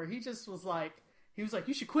fantastic, where he just was like, you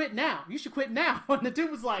should quit now. You should quit now. And the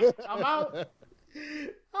dude was like, I'm out. I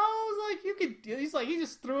was like, he's like, he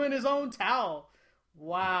just threw in his own towel.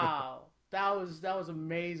 Wow. That was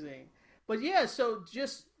amazing. But yeah, so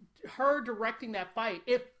just her directing that fight,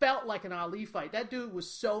 it felt like an Ali fight. That dude was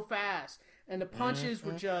so fast. And the punches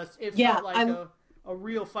were just, felt like a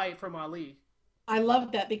real fight from Ali. I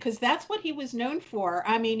love that, because that's what he was known for.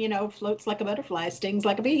 I mean, floats like a butterfly, stings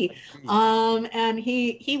like a bee. And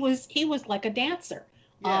he was like a dancer.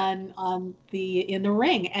 Yeah. In the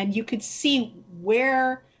ring, and you could see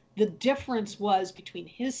where the difference was between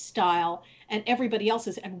his style and everybody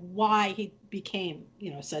else's, and why he became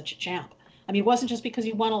such a champ. I mean, it wasn't just because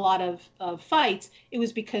he won a lot of fights. It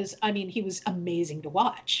was because, I mean, he was amazing to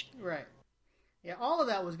watch. Right. Yeah, all of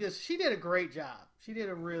that was good. She did a great job. She did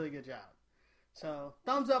a really good job. So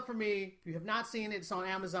thumbs up for me. If you have not seen it, it's on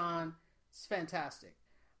Amazon. It's fantastic.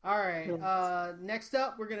 All right. Next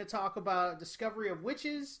up, we're going to talk about Discovery of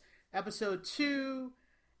Witches, episode 2.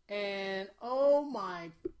 And oh my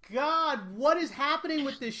God, what is happening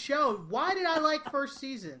with this show? Why did I like first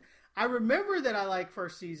season? I remember that I liked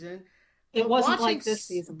first season. It wasn't like this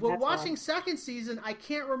season. But watching second season, I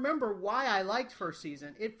can't remember why I liked first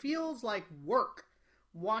season. It feels like work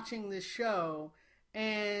watching this show.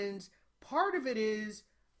 And part of it is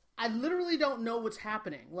I literally don't know what's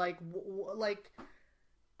happening. Like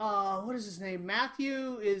what is his name?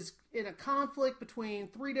 Matthew is in a conflict between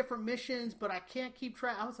 3 different missions, but I can't keep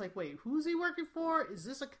track. I was like, wait, who's he working for?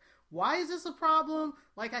 Why is this a problem?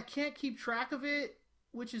 Like, I can't keep track of it,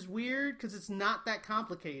 which is weird because it's not that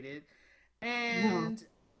complicated. And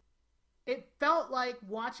it felt like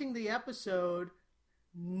watching the episode,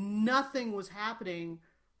 nothing was happening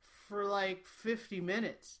for like 50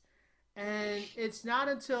 minutes. And it's not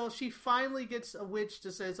until she finally gets a witch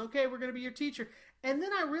to says, okay, we're going to be your teacher. And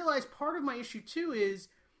then I realized part of my issue too is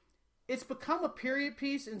it's become a period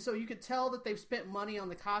piece. And so you could tell that they've spent money on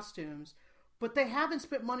the costumes, but they haven't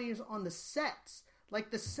spent money on the sets.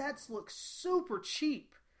 Like, the sets look super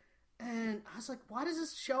cheap. And I was like, why does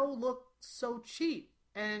this show look so cheap?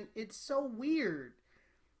 And it's so weird.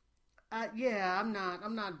 I'm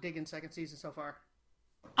not digging second season so far.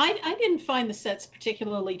 I didn't find the sets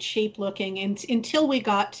particularly cheap looking until we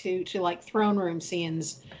got to like throne room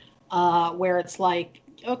scenes, where it's like,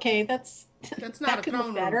 okay, that's not that a could throne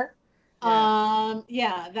look better.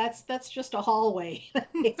 That's just a hallway.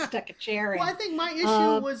 They stuck a chair in. Well, I think my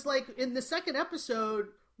issue was like in the second episode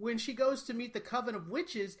when she goes to meet the Coven of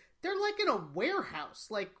Witches, they're like in a warehouse.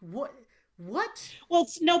 Like, what? Well,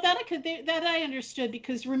 no, that I understood,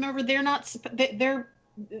 because remember, they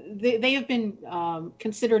have been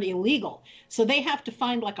considered illegal, so they have to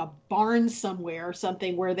find like a barn somewhere or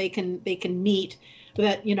something where they can meet.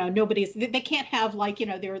 That they can't have like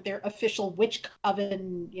their official witch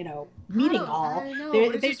coven meeting hall.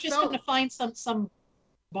 They're just going to find some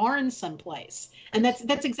barn someplace, and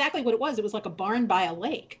that's exactly what it was. It was like a barn by a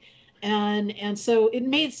lake, and so it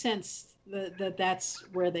made sense that's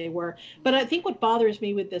where they were. But I think what bothers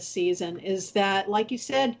me with this season is that, like you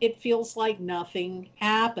said, it feels like nothing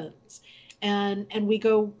happens. And we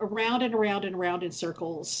go around and around and around in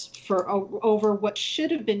circles for over what should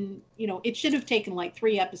have been, it should have taken like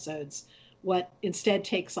 3 episodes, what instead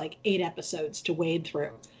takes like 8 episodes to wade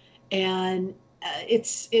through. And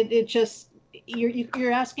it just,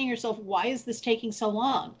 you're asking yourself, why is this taking so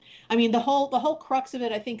long? I mean, the whole crux of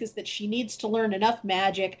it, I think, is that she needs to learn enough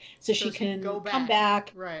magic so she can come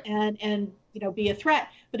back right. and be a threat.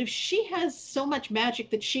 But if she has so much magic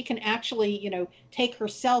that she can actually, take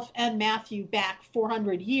herself and Matthew back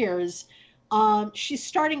 400 years, she's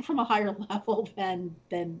starting from a higher level than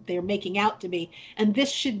they're making out to be. And this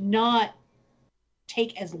should not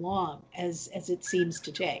take as long as it seems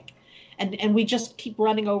to take. And we just keep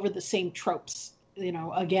running over the same tropes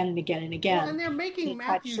again and again and again. Well, and they're making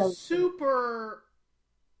Matthew super,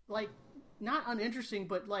 like, not uninteresting,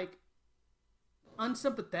 but like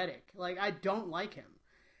unsympathetic. Like, I don't like him.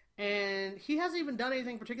 And he hasn't even done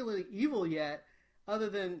anything particularly evil yet, other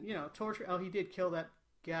than, torture. Oh, he did kill that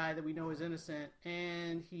guy that we know is innocent,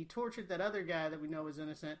 and he tortured that other guy that we know is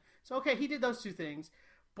innocent. So, okay, he did those two things.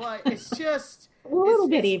 But it's just a little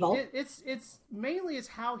bit evil. It's mainly it's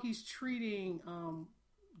how he's treating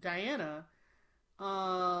Diana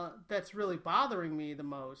that's really bothering me the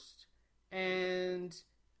most. And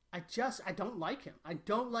I don't like him. I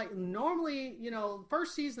don't like. Normally,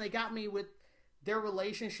 first season they got me with their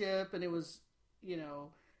relationship, and it was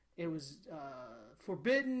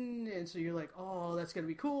forbidden, and so you're like, oh, that's gonna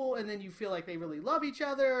be cool, and then you feel like they really love each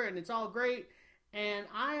other, and it's all great. And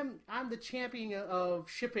I'm the champion of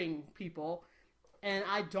shipping people, and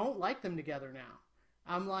I don't like them together now.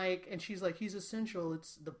 I'm like, and she's like, he's essential.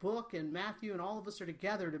 It's the book and Matthew and all of us are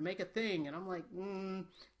together to make a thing. And I'm like, can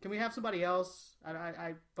we have somebody else?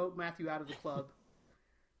 I vote Matthew out of the club.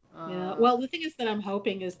 Yeah. Well, the thing is that I'm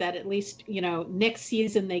hoping is that at least, next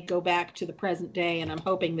season they go back to the present day, and I'm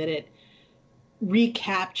hoping that it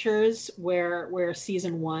recaptures where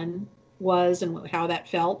season 1 was and how that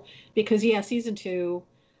felt. Because, season 2,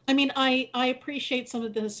 I mean, I appreciate some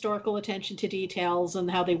of the historical attention to details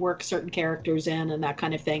and how they work certain characters in and that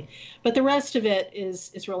kind of thing. But the rest of it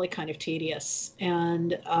is really kind of tedious.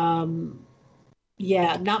 And,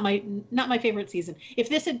 not my favorite season. If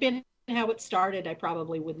this had been how it started, I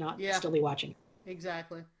probably would not still be watching.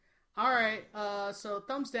 Exactly. All right. So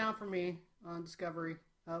thumbs down for me on Discovery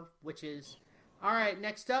of Witches. All right.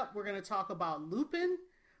 Next up, we're going to talk about Lupin,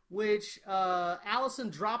 which Allison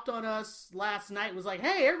dropped on us last night. Was like,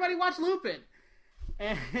 hey, everybody watch Lupin.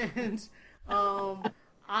 And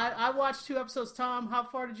I watched 2 episodes. Tom, how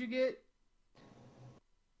far did you get?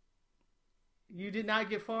 You did not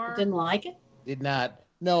get far? Didn't like it? Did not.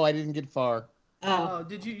 No, I didn't get far. Oh,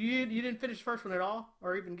 did you didn't finish the first one at all,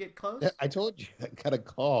 or even get close? I told you I got a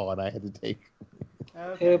call and I had to take.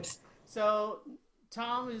 Okay. Oops. So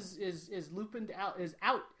Tom is Lupin out.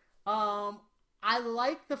 I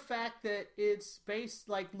like the fact that it's based,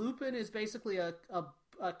 like, Lupin is basically a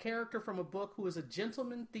character from a book who is a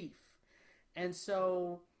gentleman thief, and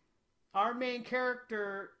so our main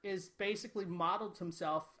character is basically modeled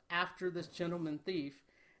himself after this gentleman thief.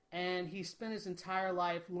 And he spent his entire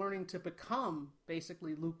life learning to become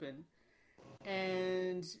basically Lupin.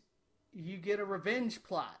 And you get a revenge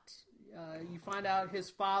plot. You find out his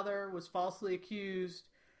father was falsely accused.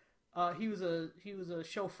 He was a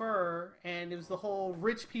chauffeur, and it was the whole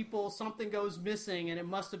rich people, something goes missing, and it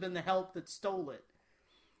must have been the help that stole it.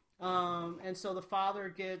 And so the father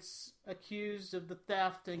gets accused of the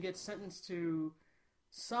theft and gets sentenced to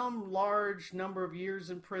some large number of years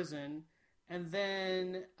in prison. And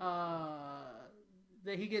then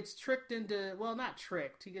he gets tricked into, well, not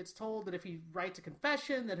tricked. He gets told that if he writes a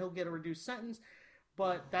confession that he'll get a reduced sentence.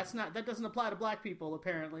 But that doesn't apply to black people,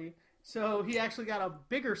 apparently. So he actually got a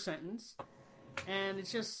bigger sentence. And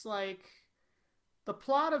it's just like, the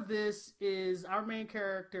plot of this is our main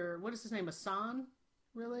character, what is his name, Hassan?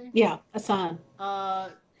 Really? Yeah, Hassan.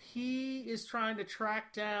 He is trying to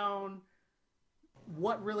track down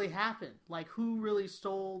what really happened, like who really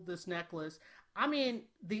stole this necklace. I mean,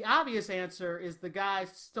 the obvious answer is the guy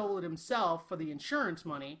stole it himself for the insurance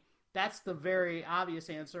money. That's the very obvious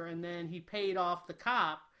answer. And then he paid off the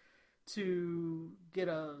cop to get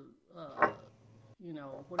a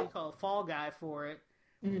fall guy for it.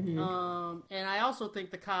 Mm-hmm. And I also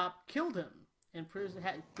think the cop killed him and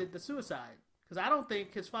did the suicide, because I don't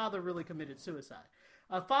think his father really committed suicide.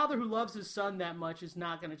 A father who loves his son that much is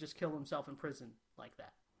not going to just kill himself in prison like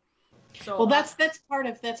that. So, well, that's part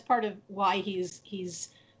of why he's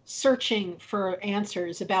searching for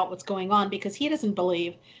answers about what's going on, because he doesn't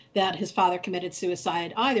believe that his father committed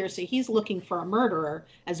suicide either. So he's looking for a murderer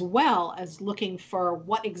as well as looking for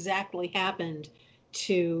what exactly happened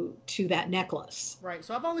to that necklace. Right.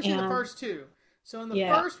 So I've only seen the first 2. So in the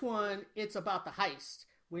first one, it's about the heist,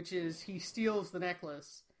 which is he steals the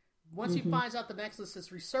necklace. Once he finds out the necklace is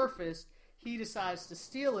resurfaced, he decides to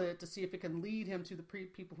steal it to see if it can lead him to the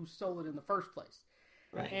people who stole it in the first place.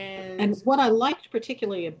 Right. And what I liked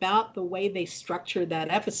particularly about the way they structured that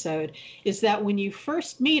episode is that when you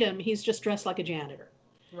first meet him, he's just dressed like a janitor.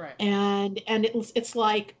 Right. And it's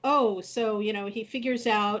like, oh, so, he figures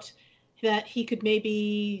out that he could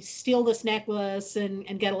maybe steal this necklace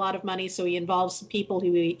and get a lot of money, so he involves some people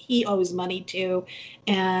who he owes money to,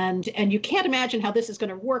 and you can't imagine how this is going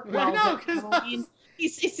to work well. I know,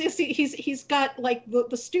 he's got like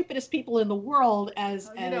the stupidest people in the world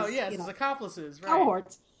as his accomplices, right?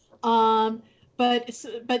 Cohorts.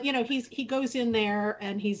 but you know, he goes in there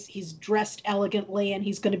and he's dressed elegantly, and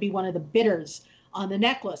he's going to be one of the bidders on the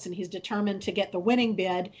necklace, and he's determined to get the winning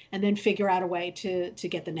bid and then figure out a way to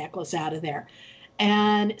get the necklace out of there.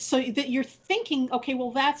 And so that you're thinking, okay,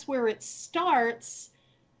 well, that's where it starts,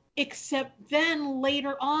 except then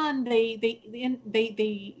later on they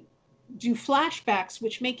do flashbacks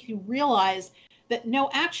which make you realize that no,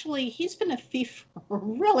 actually he's been a thief for a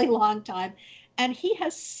really long time, and he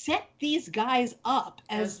has set these guys up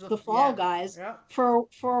as the fall guys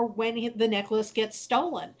for when the necklace gets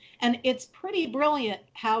stolen. And it's pretty brilliant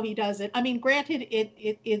how he does it. I mean, granted,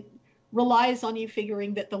 it relies on you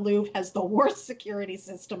figuring that the Louvre has the worst security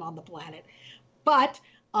system on the planet, but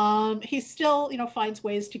he still, you know, finds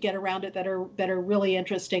ways to get around it that are really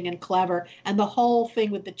interesting and clever. And the whole thing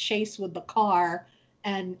with the chase with the car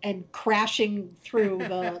and crashing through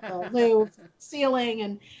the Louvre ceiling,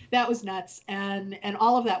 and that was nuts. And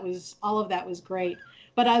all of that was great.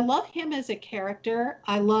 But I love him as a character.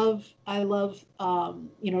 I love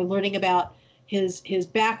you know, learning about his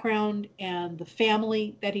background and the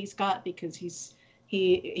family that he's got, because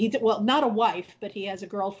he well, not a wife, but he has a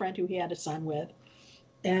girlfriend who he had a son with.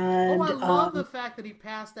 And I love the fact that he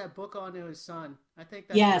passed that book on to his son. I think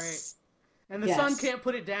that's great. And the son can't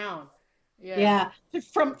put it down. Yeah.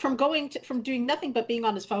 From doing nothing but being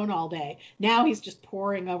on his phone all day, now he's just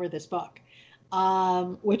poring over this book,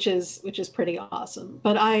 which is pretty awesome.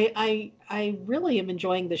 But I really am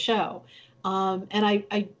enjoying the show, and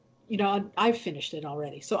I you know, I've finished it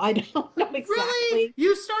already, so I don't know exactly. Really?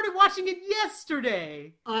 You started watching it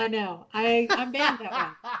yesterday. I know. I'm bad that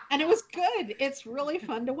way, and it was good. It's really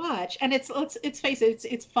fun to watch, and it's face it,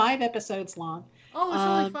 it's 5 episodes long. Oh, it's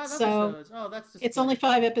only 5 episodes. Oh, that's just. It's only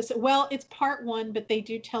 5 episodes. Well, it's part 1, but they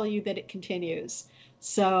do tell you that it continues.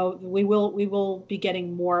 So we will be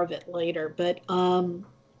getting more of it later. But I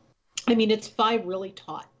mean, it's 5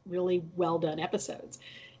 really well done episodes.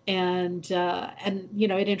 And you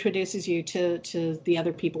know, it introduces you to the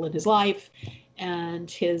other people in his life, and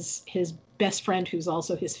his best friend, who's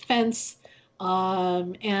also his fence,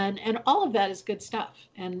 and all of that is good stuff.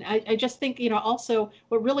 And I just think, you know, also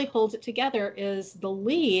what really holds it together is the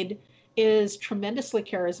lead is tremendously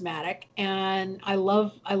charismatic, and I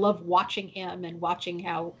love watching him and watching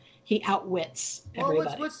how he outwits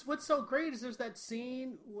everybody. Well, what's so great is there's that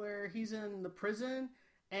scene where he's in the prison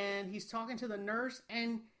and he's talking to the nurse,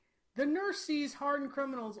 and the nurse sees hardened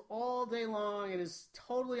criminals all day long and is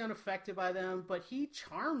totally unaffected by them, but he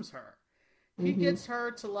charms her. He gets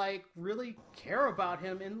her to, like, really care about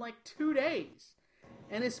him in, like, 2 days.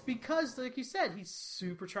 And it's because, like you said, he's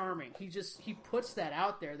super charming. He puts that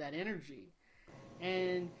out there, that energy.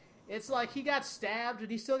 And it's like he got stabbed and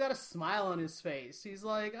he still got a smile on his face. He's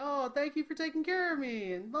like, oh, thank you for taking care of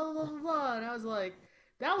me, and blah, blah, blah, blah. And I was like,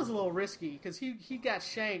 that was a little risky, because he got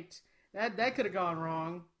shanked. That could have gone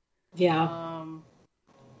wrong. Yeah.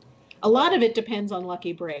 A lot of it depends on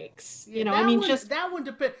lucky breaks. You know, I mean, that one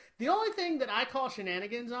depends. The only thing that I call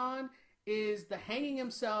shenanigans on is the hanging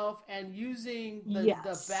himself and using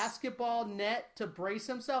the basketball net to brace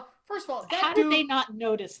himself. First of all, how did they not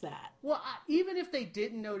notice that? Well, even if they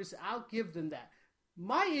didn't notice, I'll give them that.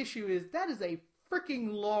 My issue is that is a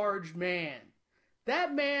freaking large man.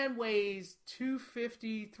 That man weighs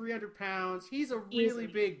 250, 300 pounds. He's a really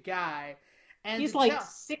big guy. And he's like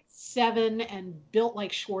 6'7" and built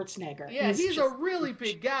like Schwarzenegger. Yeah, he's a really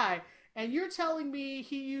big guy. And you're telling me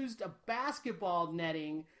he used a basketball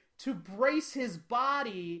netting to brace his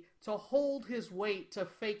body to hold his weight to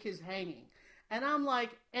fake his hanging. And I'm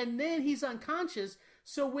like, and then he's unconscious.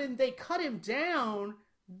 So when they cut him down,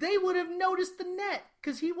 they would have noticed the net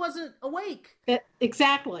because he wasn't awake.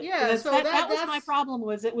 Exactly. Yeah, so that was my problem.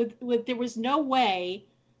 Was it with there was no way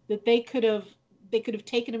that they could have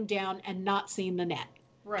taken him down and not seen the net,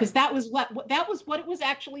 because that was what it was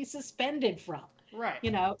actually suspended from. Right.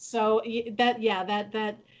 You know, so that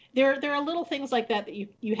there are little things like that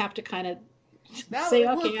you have to kind of say, okay, I'm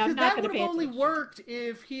not going to pay attention. That would have only worked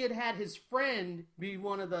if he had his friend be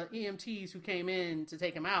one of the EMTs who came in to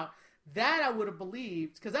take him out. That I would have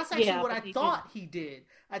believed, because that's actually what I thought he did.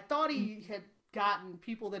 I thought he had gotten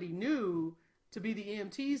people that he knew to be the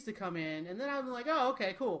EMTs to come in, and then I was like, oh,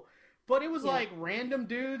 okay, cool. But it was like random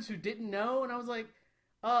dudes who didn't know, and I was like,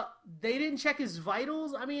 they didn't check his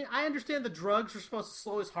vitals? I mean, I understand the drugs were supposed to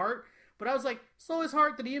slow his heart, but I was like, slow his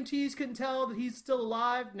heart, that EMTs couldn't tell that he's still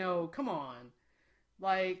alive? No, come on.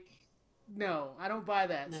 Like, no, I don't buy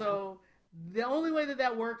that. No. So the only way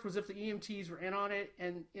that worked was if the EMTs were in on it,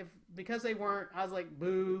 and because they weren't, I was like,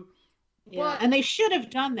 boo. Yeah, and they should have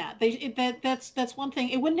done that. That's one thing.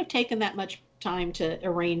 It wouldn't have taken that much time to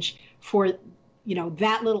arrange for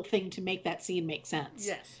that little thing to make that scene make sense.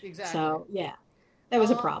 Yes, exactly. So yeah, that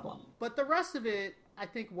was a problem. But the rest of it, I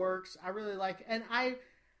think, works. I really like, and I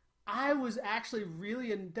was actually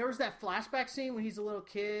really there was that flashback scene when he's a little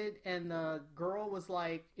kid and the girl was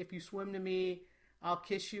like, if you swim to me, I'll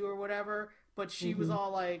kiss you or whatever. But she was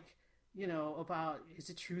all like, about, is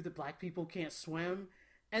it true that black people can't swim?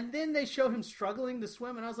 And then they show him struggling to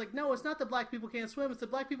swim, and I was like, no, it's not that black people can't swim, it's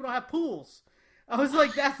that black people don't have pools. I was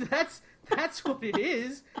like, that's what it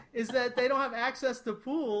is that they don't have access to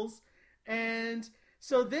pools. And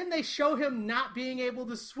so then they show him not being able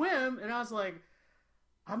to swim, and I was like,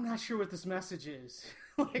 I'm not sure what this message is.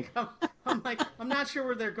 I'm not sure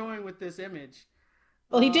where they're going with this image.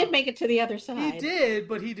 Well, he did make it to the other side. He did,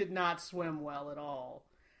 but he did not swim well at all.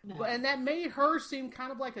 No. And that made her seem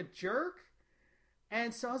kind of like a jerk.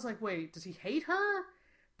 And so I was like, wait, does he hate her?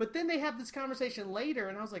 But then they have this conversation later,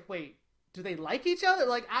 and I was like, wait, do they like each other?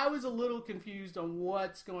 Like, I was a little confused on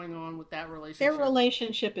what's going on with that relationship. Their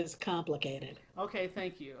relationship is complicated. Okay,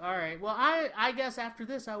 thank you. All right. Well, I guess after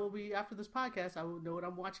this podcast, I will know what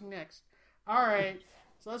I'm watching next. All right.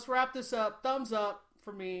 So let's wrap this up. Thumbs up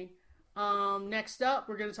for me. Next up,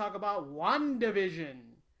 we're going to talk about WandaVision.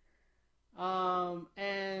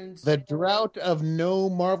 And the drought of no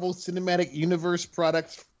Marvel Cinematic Universe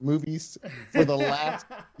products movies for the last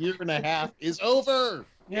year and a half is over.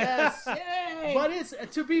 Yes. Yay!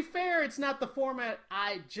 But to be fair, it's not the format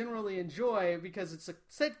I generally enjoy because it's a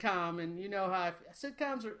sitcom, and you know how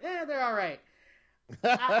sitcoms are, they're all right.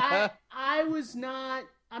 I was not,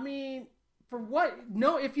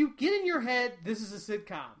 if you get in your head, this is a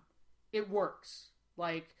sitcom, it works.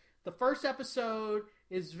 Like, the first episode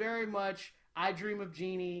is very much I Dream of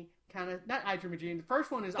Jeannie, kind of, not I Dream of Jeannie. The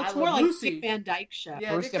first one is I Love Lucy. It's more like Dick Van Dyke Show.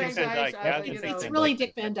 Yeah, Dick Van Dyke. It's really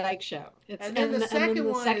Dick Van Dyke Show. And then the second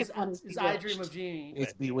one is I Dream of Jeannie.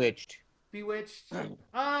 It's Bewitched. Bewitched.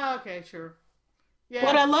 Okay, sure. Yeah.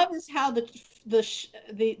 What I love is how the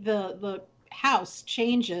house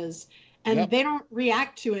changes, and they don't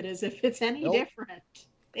react to it as if it's any different.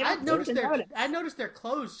 I noticed their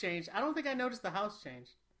clothes changed. I don't think I noticed the house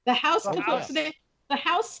changed. The house. The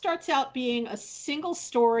house starts out being a single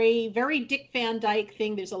story, very Dick Van Dyke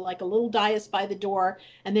thing. There's a little dais by the door,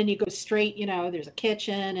 and then you go straight, there's a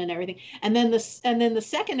kitchen and everything. And then the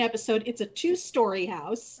second episode, it's a 2-story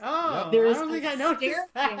house. Oh, I don't think I noticed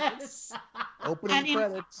that. Opening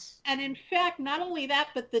credits. And in fact, not only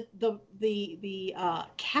that, but the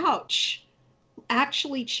couch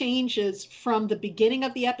actually changes from the beginning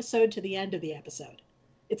of the episode to the end of the episode.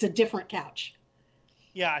 It's a different couch.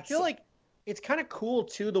 Yeah, I feel like it's kind of cool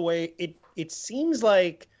too, the way it seems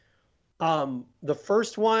like the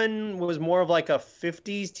first one was more of like a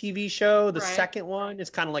 50s TV show. The second one is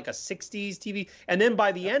kind of like a 60s TV. And then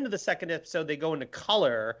by the end of the second episode, they go into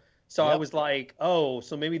color. So I was like, oh,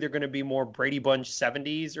 so maybe they're going to be more Brady Bunch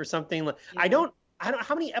 70s or something. Yeah. I don't,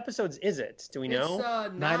 how many episodes is it? Do we know?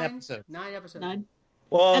 It's 9 episodes. 9 episodes. 9.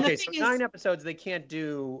 Well, okay, so 9 episodes, they can't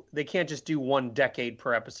just do 1 decade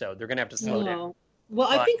per episode. They're going to have to slow down. Well,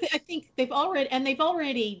 I think they've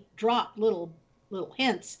already dropped little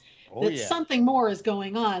hints that something more is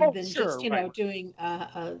going on than just doing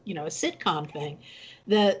a sitcom thing.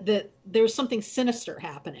 That there's something sinister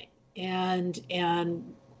happening, and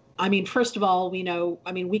I mean, first of all, we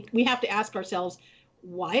have to ask ourselves,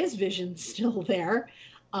 why is Vision still there?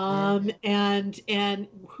 And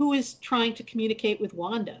who is trying to communicate with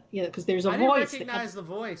Wanda? Because there's a voice. I didn't recognize the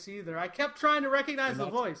voice either. I kept trying to recognize the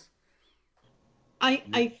voice. You're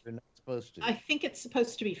not supposed to. I think it's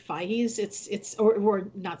supposed to be Fahey's. It's or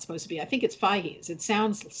not supposed to be. I think it's Fahey's. It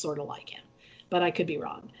sounds sort of like him, but I could be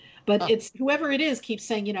wrong. But it's whoever it is keeps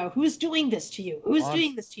saying, who's doing this to you? Who's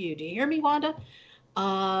doing this to you? Do you hear me, Wanda?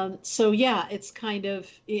 So yeah, it's kind of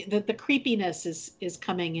the creepiness is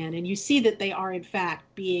coming in, and you see that they are in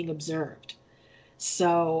fact being observed.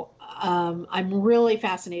 So I'm really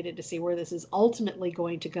fascinated to see where this is ultimately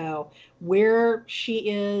going to go. Where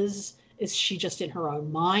she is she just in her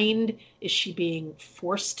own mind? Is she being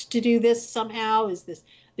forced to do this somehow?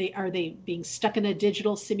 Are they being stuck in a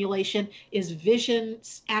digital simulation? Is Vision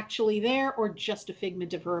actually there, or just a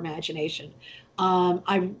figment of her imagination?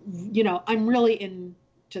 I'm really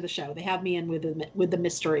into the show. They have me in with the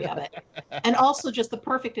mystery of it, and also just the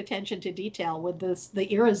perfect attention to detail with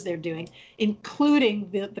the eras they're doing, including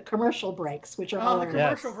the commercial breaks, which are hilarious. The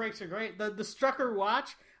commercial breaks are great. The Strucker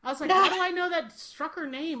watch. I was like, how do I know that Strucker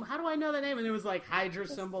name? How do I know that name? And it was like Hydra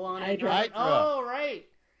symbol on it. Like, oh, right.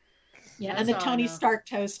 Yeah, and the Tony Stark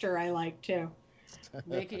toaster I like too.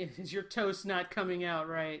 Is your toast not coming out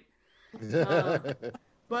right?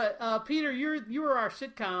 But Peter, you were our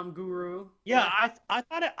sitcom guru. Yeah, I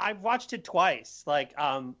thought I've watched it twice. Like,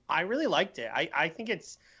 I really liked it. I think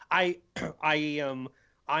it's I am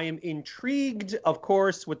intrigued, of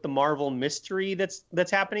course, with the Marvel mystery that's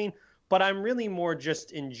happening. But I'm really more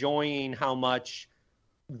just enjoying how much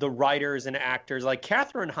the writers and actors, like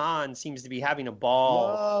Catherine Hahn, seems to be having a ball.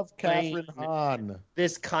 Love Catherine Hahn.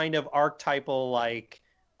 This kind of archetypal, like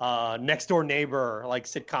next door neighbor, like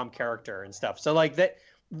sitcom character and stuff. So like that,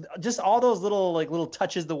 just all those little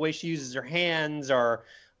touches, the way she uses her hands, or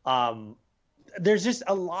there's just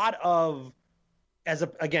a lot of, as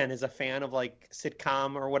a fan of like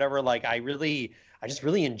sitcom or whatever, like I just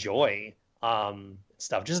really enjoy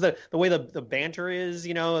stuff. Just the way the banter is,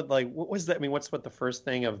 like what was that? I mean, what's the first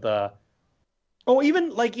thing of the? Oh,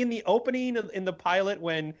 even like in the opening in the pilot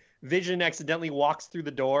when Vision accidentally walks through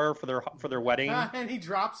the door for their wedding, and he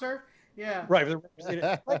drops her. Yeah. Right.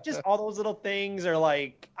 Like just all those little things are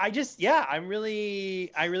like I really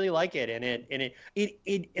like it,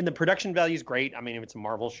 and the production value is great. I mean, it's a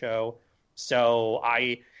Marvel show, so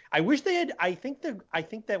I wish they had. I think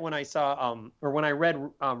that when I saw or when I read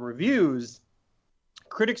reviews,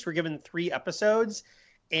 critics were given 3 episodes,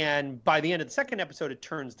 and by the end of the second episode, it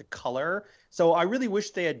turns to color. So I really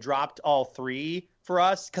wish they had dropped all 3 for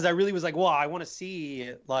us, because I really was like, well, I want to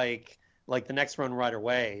see like the next run right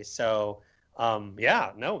away. So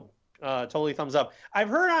totally thumbs up. I've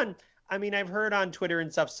heard on Twitter and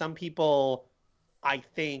stuff, some people, I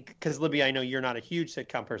think, because Libby, I know you're not a huge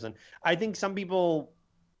sitcom person. I think some people,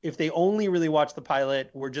 if they only really watch the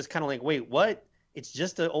pilot, were just kind of like, wait, what? It's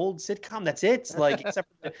just an old sitcom. That's it. Like, except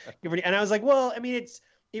for and I was like, well, I mean,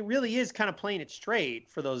 it really is kind of playing it straight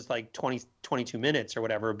for those like 22 minutes or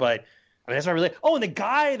whatever. But I mean, that's not really. Oh, and the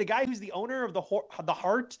guy who's the owner of the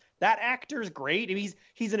Heart, that actor is great. I mean,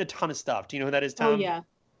 he's in a ton of stuff. Do you know who that is, Tom? Oh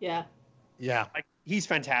yeah. Like, he's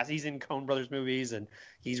fantastic. He's in Coen Brothers movies, and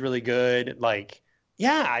he's really good. Like,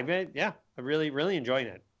 I'm really enjoying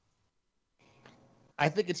it. I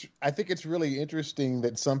think it's really interesting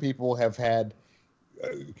that some people have had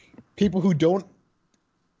people who don't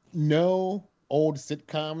know old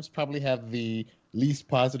sitcoms probably have the least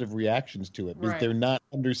positive reactions to it, because they're not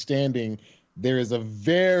understanding there is a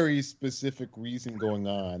very specific reason going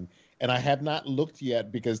on. And I have not looked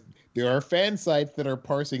yet, because there are fan sites that are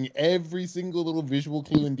parsing every single little visual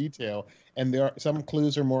clue in detail, and there are some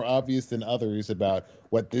clues are more obvious than others about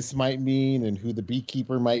what this might mean and who the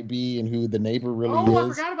beekeeper might be and who the neighbor really is. Oh, I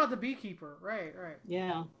forgot about the beekeeper. Right.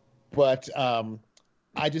 Yeah. But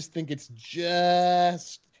I just think it's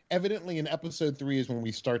just evidently in episode 3 is when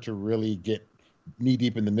we start to really get knee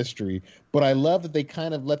deep in the mystery. But I love that they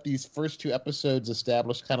kind of let these first 2 episodes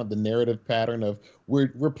establish kind of the narrative pattern of we're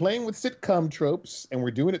playing with sitcom tropes and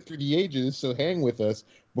we're doing it through the ages, so hang with us,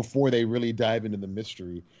 before they really dive into the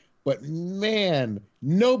mystery. But man,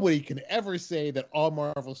 nobody can ever say that all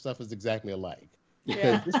Marvel stuff is exactly alike,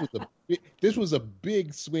 because this was a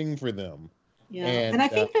big swing for them. Yeah, and I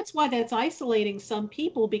think that's why that's isolating some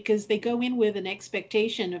people, because they go in with an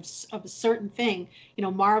expectation of a certain thing.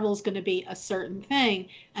 Marvel's going to be a certain thing,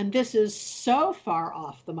 and this is so far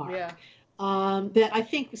off the mark that I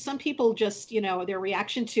think some people just, their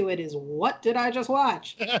reaction to it is, "What did I just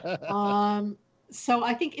watch?" So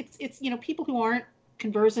I think it's people who aren't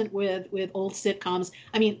conversant with old sitcoms.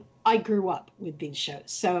 I mean, I grew up with these shows,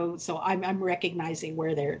 so I'm recognizing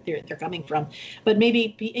where they're coming from. But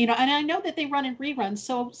maybe and I know that they run in reruns,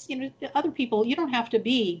 so other people, you don't have to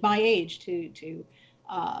be my age to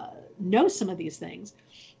know some of these things.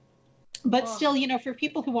 But still, for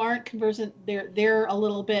people who aren't conversant, they're a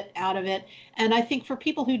little bit out of it. And I think for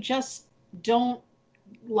people who just don't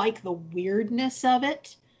like the weirdness of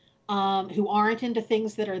it, who aren't into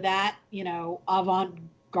things that are that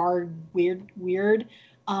avant-garde weird.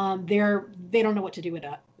 They don't know what to do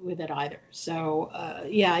with it either. So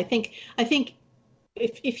I think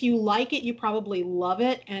if you like it, you probably love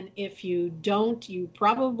it, and if you don't, you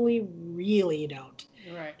probably really don't.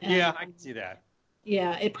 Right. And, I can see that.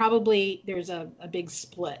 Yeah, it probably there's a big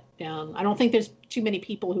split down. I don't think there's too many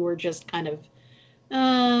people who are just kind of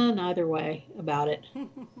neither way about it.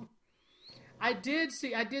 I did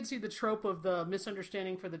see the trope of the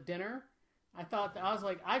misunderstanding for the dinner. I was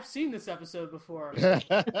like, I've seen this episode before.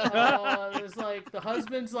 It's like the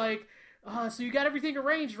husband's like, so you got everything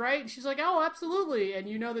arranged, right? And she's like, oh, absolutely. And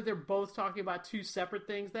you know that they're both talking about 2 separent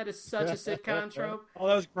things. That is such a sitcom trope. Oh,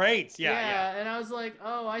 that was great. Yeah. And I was like,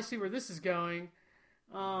 oh, I see where this is going.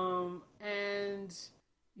 And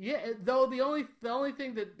yeah, though the only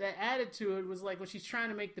thing that added to it was like when she's trying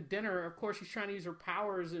to make the dinner, of course she's trying to use her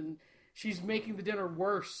powers, and she's making the dinner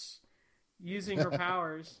worse using her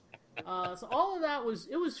powers. So all of that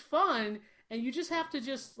was fun, and you just have to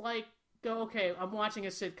just like go, okay, I'm watching a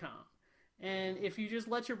sitcom, and if you just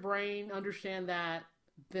let your brain understand that,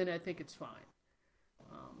 then I think it's fine.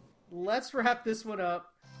 Let's wrap this one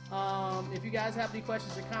up. If you guys have any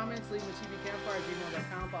questions or comments, leave them at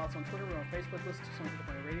tvcampfire@gmail.com. Follow us on Twitter. We're on Facebook. Listen to us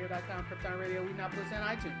on radio.com, Krypton Radio, We Not Bliss, and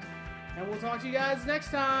iTunes. And we'll talk to you guys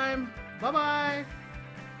next time. Bye-bye.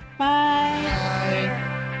 Bye.